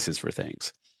baseline of prices for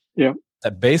things. Yeah.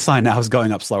 That baseline now is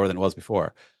going up slower than it was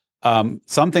before.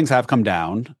 Some things have come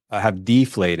down, have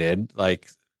deflated, like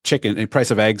chicken. The price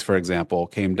of eggs, for example,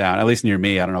 came down, at least near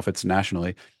me. I don't know if it's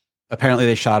nationally. Apparently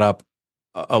they shot up.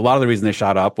 A lot of the reason they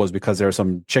shot up was because there was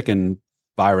some chicken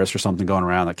virus or something going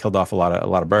around that killed off a lot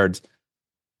of birds.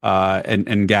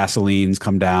 And gasoline's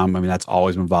come down. I mean, that's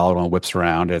always been volatile and whips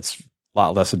around. It's a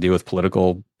lot less to do with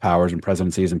political powers and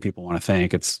presidencies and people want to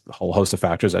think. It's a whole host of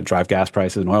factors that drive gas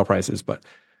prices and oil prices. But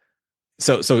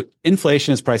so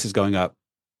inflation is prices going up.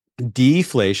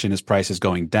 Deflation is prices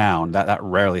going down. That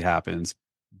rarely happens.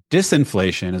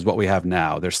 Disinflation is what we have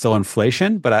now. There's still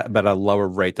inflation, but at a lower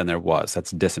rate than there was.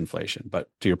 That's disinflation. But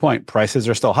to your point, prices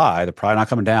are still high. They're probably not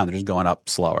coming down. They're just going up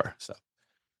slower. So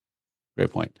great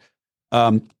point.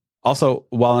 Also,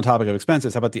 while on the topic of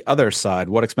expenses, how about the other side?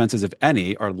 What expenses, if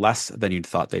any, are less than you'd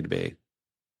thought they'd be?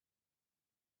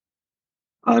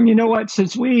 You know what?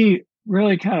 Since we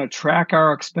really kind of track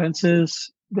our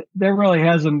expenses, there really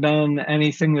hasn't been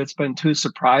anything that's been too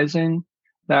surprising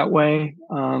that way.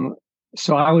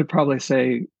 So I would probably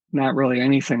say not really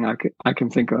anything I can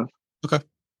think of. Okay,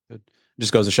 good.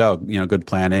 Just goes to show, good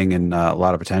planning and a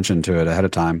lot of attention to it ahead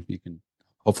of time. You can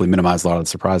hopefully minimize a lot of the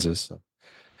surprises. So.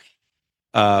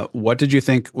 What did you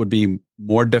think would be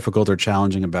more difficult or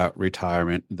challenging about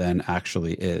retirement than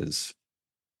actually is?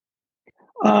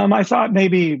 I thought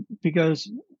maybe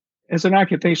because as an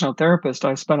occupational therapist,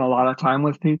 I spent a lot of time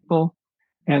with people.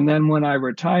 And then when I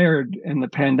retired and the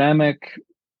pandemic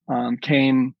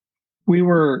came,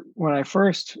 when I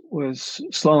first was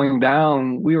slowing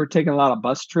down, we were taking a lot of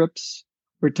bus trips.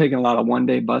 We were taking a lot of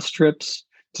one-day bus trips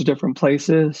to different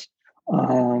places.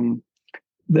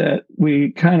 That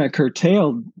we kind of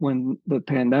curtailed when the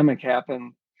pandemic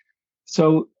happened.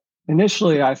 So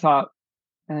initially I thought,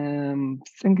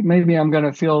 think maybe I'm going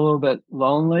to feel a little bit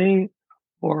lonely,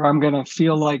 or I'm going to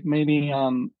feel like maybe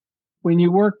when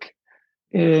you work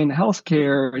in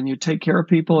healthcare and you take care of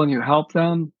people and you help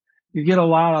them, you get a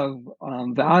lot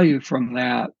of value from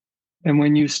that. And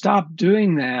when you stop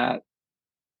doing that,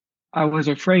 I was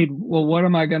afraid, well, what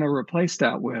am I going to replace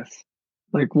that with?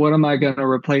 Like, what am I going to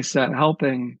replace that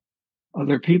helping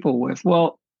other people with?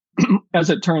 Well, as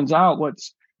it turns out,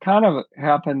 what's kind of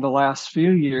happened the last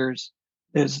few years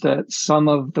is that some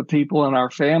of the people in our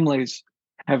families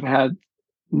have had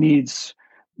needs.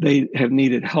 They have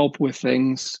needed help with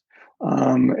things,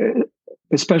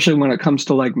 especially when it comes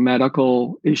to like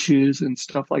medical issues and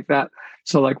stuff like that.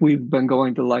 So like we've been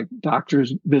going to like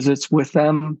doctor's visits with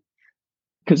them.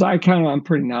 because I'm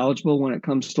pretty knowledgeable when it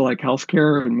comes to like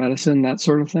healthcare and medicine, that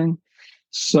sort of thing.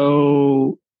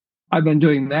 So I've been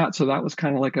doing that. So that was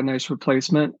kind of like a nice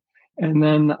replacement. And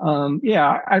then,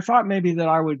 yeah, I thought maybe that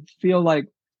I would feel like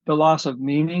the loss of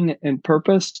meaning and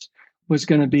purpose was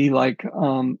going to be like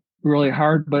really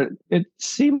hard, but it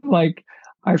seemed like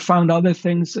I found other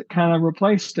things that kind of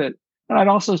replaced it. And I'd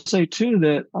also say too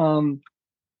that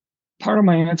part of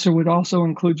my answer would also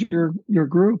include your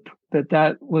group.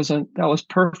 That was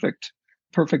perfect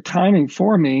timing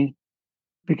for me,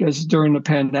 because during the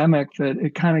pandemic that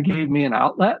it kind of gave me an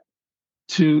outlet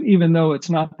to, even though it's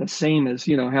not the same as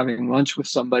having lunch with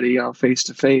somebody face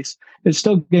to face, it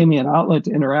still gave me an outlet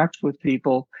to interact with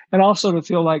people, and also to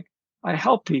feel like I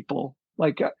help people.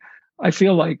 Like I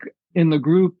feel like in the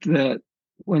group that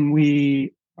when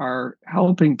we are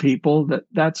helping people,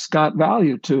 that's got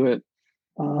value to it,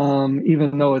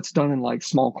 even though it's done in like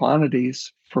small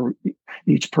quantities for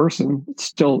each person. It's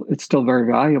still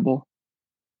very valuable.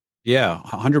 Yeah,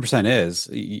 100% is.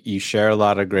 You share a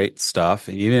lot of great stuff.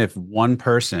 And even if one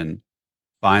person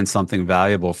finds something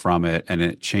valuable from it and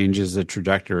it changes the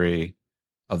trajectory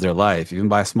of their life, even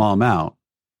by a small amount,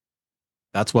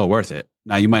 that's well worth it.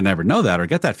 Now, you might never know that or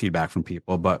get that feedback from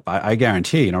people, but I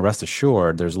guarantee, rest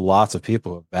assured, there's lots of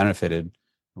people who have benefited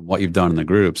from what you've done in the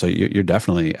group. So you're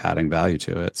definitely adding value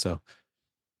to it. So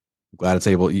I'm glad it's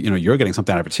able, you're getting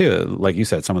something out of it too. Like you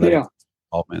said, some of that Yeah.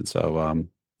 involvement. So,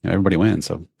 everybody wins.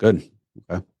 So good.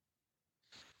 Okay.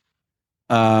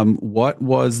 What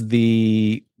was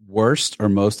the worst or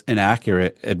most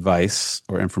inaccurate advice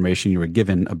or information you were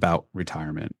given about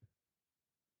retirement?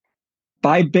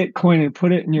 Buy Bitcoin and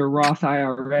put it in your Roth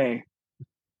IRA,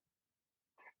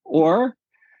 or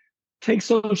take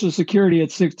Social Security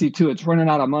at 62. It's running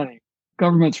out of money.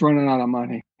 Government's running out of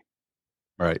money.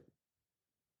 Right.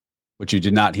 Which you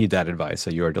did not heed that advice. So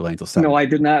you are delaying till No, 7. I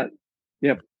did not.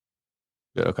 Yep.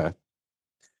 Good. Okay.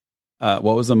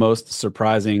 What was the most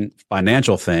surprising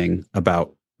financial thing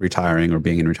about retiring or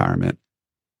being in retirement,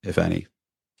 if any?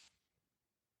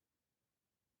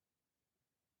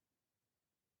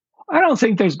 I don't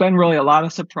think there's been really a lot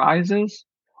of surprises.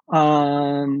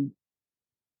 Um,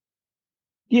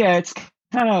 yeah, it's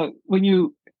kind of when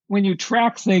you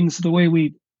track things the way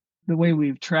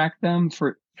we've tracked them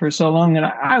for so long, and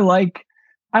I like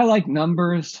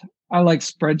numbers. I like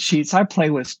spreadsheets. I play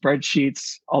with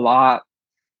spreadsheets a lot.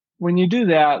 When you do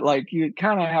that, like you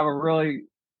kind of have a really,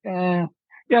 you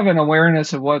have an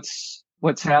awareness of what's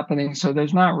happening. So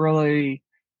there's not really,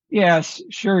 yes,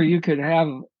 sure,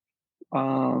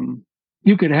 um,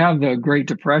 you could have the Great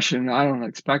Depression. I don't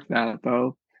expect that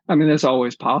though. I mean, that's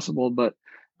always possible, but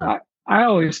Right. I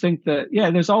always think that, yeah,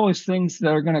 there's always things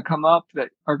that are going to come up that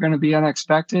are going to be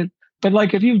unexpected. But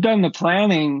like if you've done the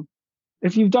planning,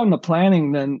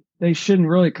 then they shouldn't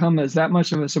really come as that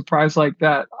much of a surprise. Like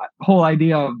that whole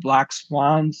idea of black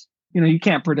swans. You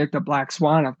can't predict a black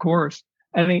swan, of course.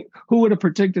 I mean, who would have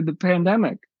predicted the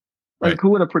pandemic? Right. Like, who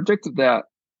would have predicted that?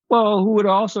 Well, who would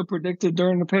have also predicted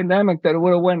during the pandemic that it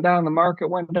would have went down, the market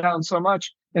went down so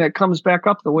much, and it comes back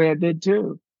up the way it did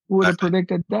too? Who would have Exactly.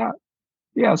 predicted that?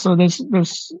 Yeah, so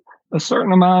there's a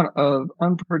certain amount of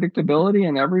unpredictability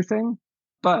in everything,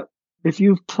 but if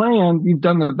you've planned, you've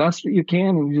done the best that you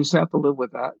can, and you just have to live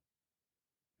with that.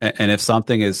 And if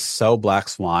something is so black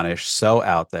swanish, so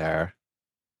out there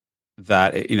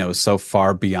that is so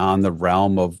far beyond the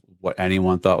realm of what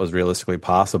anyone thought was realistically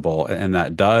possible, and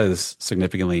that does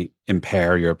significantly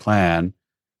impair your plan,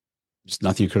 there's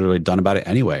nothing you could have really done about it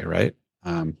anyway, right?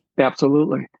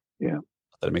 Absolutely. Yeah.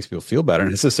 That it makes people feel better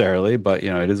necessarily, but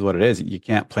it is what it is. You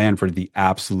can't plan for the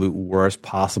absolute worst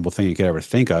possible thing you could ever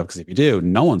think of, because if you do,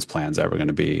 no one's plan's ever going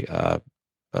to be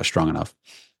strong enough.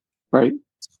 Right.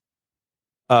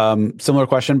 Similar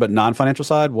question, but non-financial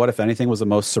side. What, if anything, was the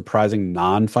most surprising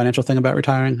non-financial thing about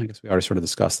retiring? I guess we already sort of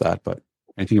discussed that, but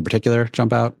anything in particular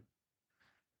jump out?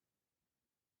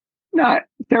 Not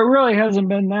There really hasn't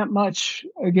been that much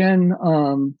again,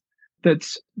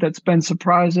 that's been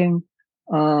surprising.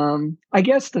 I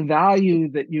guess the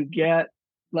value that you get,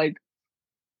 like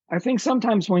I think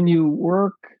sometimes when you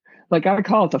work, like I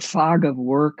call it the fog of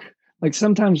work. Like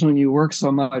sometimes when you work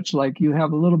so much, like you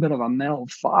have a little bit of a mental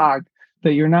fog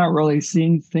that you're not really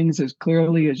seeing things as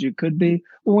clearly as you could be.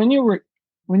 Well, when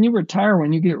you retire,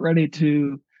 when you get ready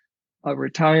to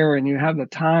retire and you have the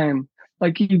time,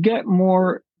 like you get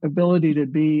more ability to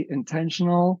be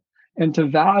intentional and to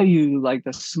value like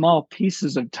the small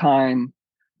pieces of time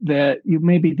that you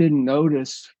maybe didn't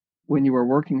notice when you were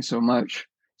working so much.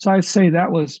 So I'd say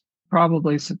that was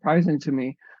probably surprising to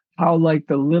me, how like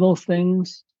the little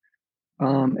things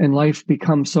in life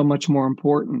become so much more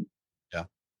important. Yeah,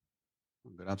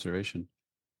 good observation.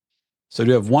 So I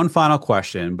do have one final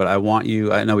question, but I want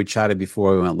you, I know we chatted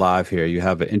before we went live here. You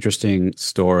have an interesting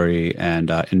story and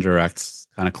indirect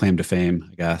kind of claim to fame,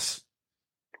 I guess.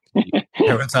 Can you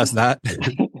share with us that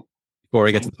before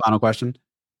we get to the final question?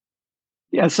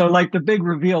 Yeah, so like the big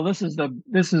reveal, this is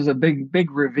a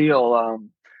big reveal.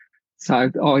 So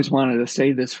I've always wanted to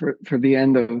say this for the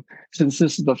end of, since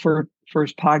this is the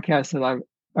first podcast that I've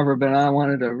ever been on, I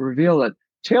wanted to reveal that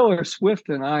Taylor Swift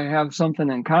and I have something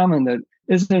in common that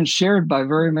isn't shared by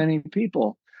very many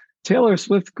people. Taylor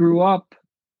Swift grew up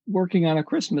working on a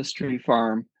Christmas tree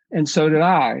farm, and so did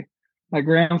I. My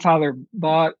grandfather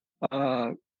bought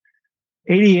 80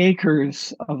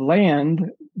 acres of land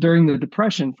during the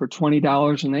Depression for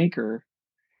 $20 an acre.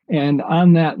 And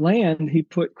on that land, he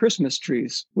put Christmas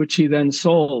trees, which he then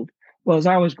sold. Well, as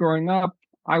I was growing up,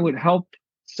 I would help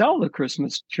sell the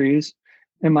Christmas trees.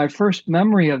 And my first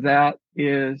memory of that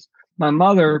is my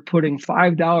mother putting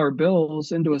 $5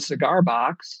 bills into a cigar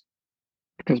box,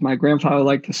 because my grandfather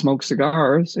liked to smoke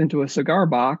cigars, into a cigar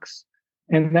box.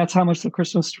 And that's how much the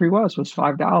Christmas tree was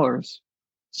 $5.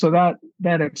 So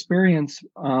that experience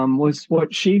was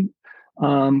what she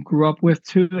grew up with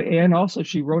too. And also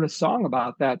she wrote a song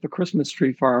about that, the Christmas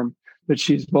tree farm, that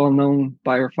she's well known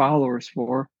by her followers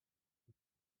for.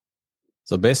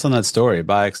 So based on that story,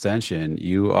 by extension,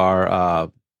 you are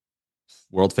a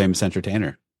world famous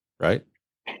entertainer, right?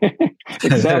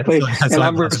 Exactly. That's And what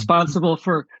I'm responsible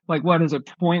for, like, what is it,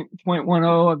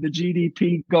 0.10 of the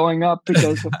GDP going up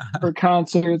because of her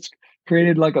concerts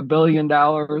created like $1 billion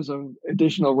of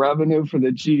additional revenue for the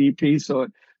GDP. So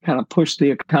it kind of pushed the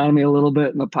economy a little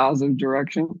bit in a positive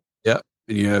direction. Yeah.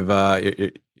 And you have,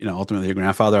 ultimately your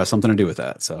grandfather has something to do with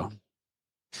that. So,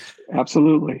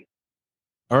 Absolutely.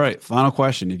 all right. Final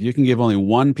question. If you can give only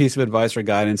one piece of advice or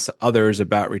guidance to others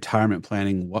about retirement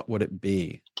planning, what would it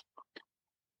be?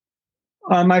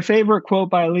 My favorite quote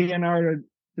by Leonardo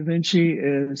da Vinci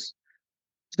is,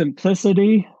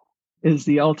 simplicity is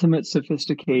the ultimate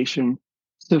sophistication.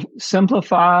 So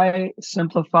simplify,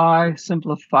 simplify,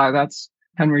 simplify. That's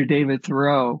Henry David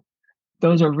Thoreau.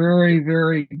 Those are very,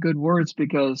 very good words,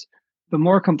 because the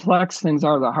more complex things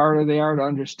are, the harder they are to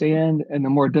understand, and the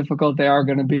more difficult they are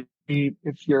going to be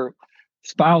if your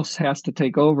spouse has to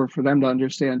take over for them to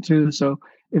understand too. So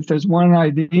if there's one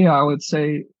idea, I would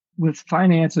say with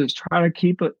finances, try to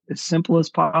keep it as simple as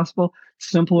possible.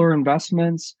 Simpler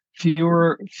investments,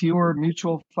 fewer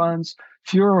mutual funds,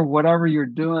 fewer whatever you're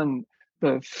doing.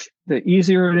 The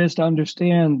easier it is to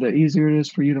understand, the easier it is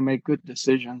for you to make good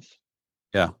decisions.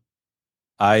 Yeah,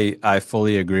 I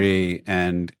fully agree.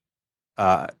 And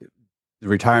the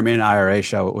retirement IRA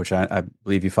show, which I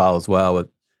believe you follow as well, with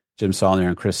Jim Saulnier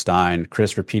and Chris Stein,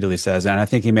 Chris repeatedly says, and I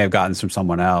think he may have gotten this from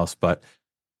someone else, but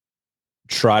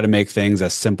try to make things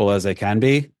as simple as they can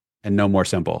be and no more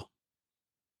simple.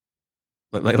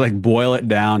 Like boil it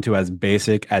down to as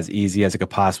basic, as easy as it could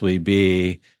possibly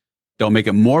be. Don't make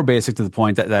it more basic to the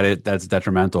point that's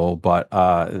detrimental. But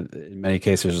in many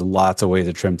cases, there's lots of ways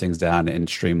to trim things down and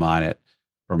streamline it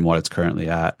from what it's currently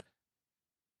at.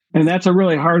 And that's a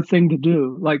really hard thing to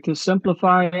do, like to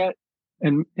simplify it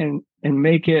and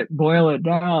make it, boil it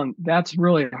down. That's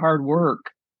really hard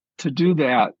work to do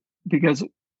that, because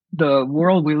the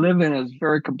world we live in is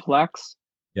very complex.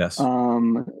 Yes.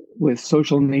 With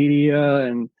social media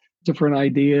and different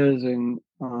ideas. And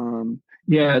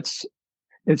yeah,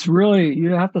 it's really,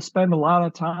 you have to spend a lot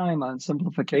of time on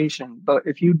simplification. But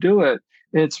if you do it,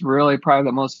 it's really probably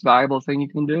the most valuable thing you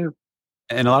can do.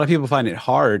 And a lot of people find it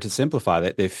hard to simplify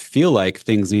that. They feel like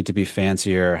things need to be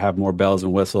fancier, have more bells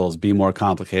and whistles, be more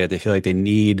complicated. They feel like they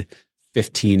need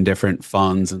 15 different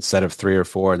funds instead of 3 or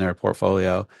 4 in their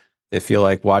portfolio. They feel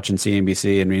like watching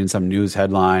CNBC and reading some news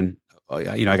headline, oh,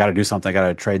 yeah, I got to do something. I got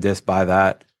to trade this, buy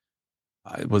that.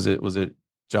 Was it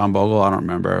John Bogle? I don't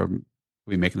remember.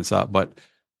 We making this up, but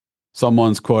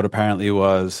someone's quote apparently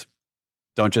was,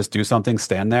 "Don't just do something,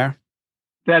 stand there."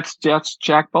 That's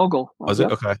Jack Bogle. Was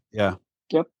it? Okay. Yeah.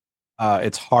 Yep.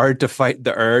 It's hard to fight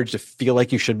the urge to feel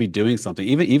like you should be doing something,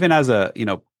 even as a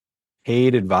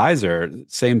paid advisor.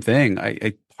 Same thing.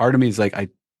 I part of me is like, I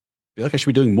feel like I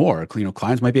should be doing more.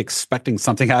 Clients might be expecting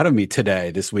something out of me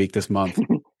today, this week, this month,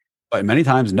 but many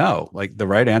times, no. Like the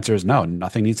right answer is no.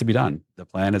 Nothing needs to be done. The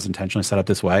plan is intentionally set up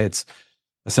this way. It's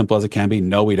as simple as it can be.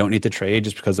 No, we don't need to trade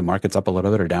just because the market's up a little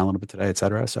bit or down a little bit today, et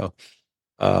cetera. So,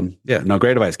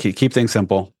 great advice. Keep things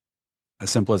simple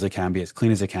as it can be, as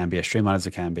clean as it can be, as streamlined as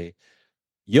it can be.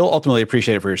 You'll ultimately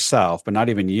appreciate it for yourself, but not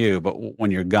even you. But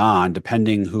when you're gone,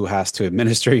 depending who has to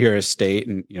administer your estate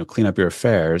and clean up your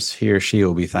affairs, he or she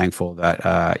will be thankful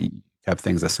that you kept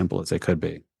things as simple as they could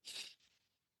be.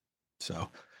 So,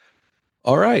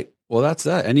 all right. Well, that's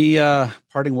that. Any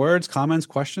parting words, comments,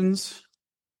 questions?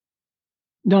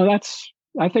 No,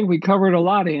 I think we covered a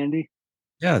lot, Andy.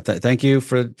 Yeah, thank you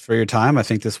for your time. I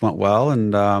think this went well,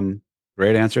 and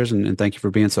great answers, and thank you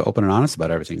for being so open and honest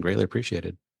about everything. Greatly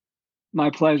appreciated. My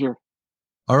pleasure.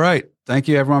 All right. Thank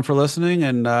you, everyone, for listening,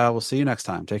 and we'll see you next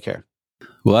time. Take care.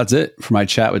 Well, that's it for my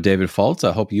chat with David Folts.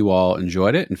 I hope you all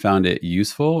enjoyed it and found it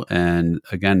useful. And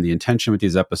again, the intention with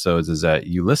these episodes is that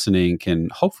you listening can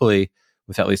hopefully,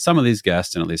 with at least some of these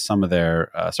guests and at least some of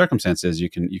their circumstances, you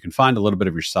can find a little bit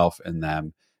of yourself in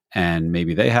them, and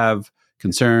maybe they have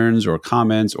concerns or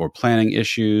comments or planning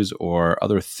issues or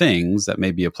other things that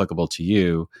may be applicable to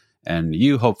you, and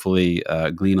you hopefully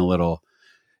glean a little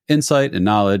insight and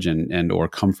knowledge and or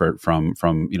comfort from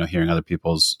hearing other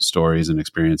people's stories and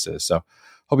experiences. So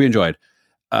hope you enjoyed.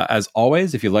 As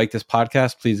always, if you like this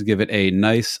podcast, please give it a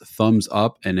nice thumbs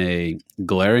up and a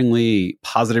glaringly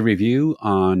positive review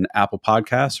on Apple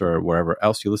Podcasts or wherever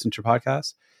else you listen to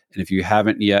podcasts. And if you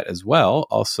haven't yet as well,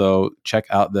 also check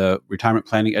out the Retirement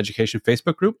Planning Education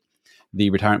Facebook group, the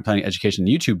Retirement Planning Education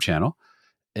YouTube channel,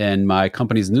 and my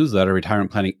company's newsletter,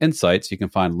 Retirement Planning Insights. You can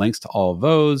find links to all of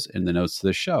those in the notes to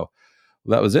this show.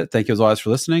 Well, that was it. Thank you as always for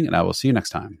listening, and I will see you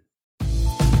next time.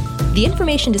 The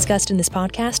information discussed in this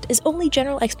podcast is only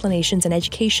general explanations and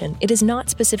education. It is not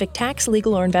specific tax,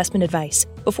 legal, or investment advice.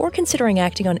 Before considering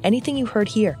acting on anything you heard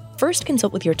here, first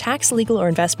consult with your tax, legal, or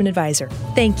investment advisor.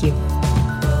 Thank you.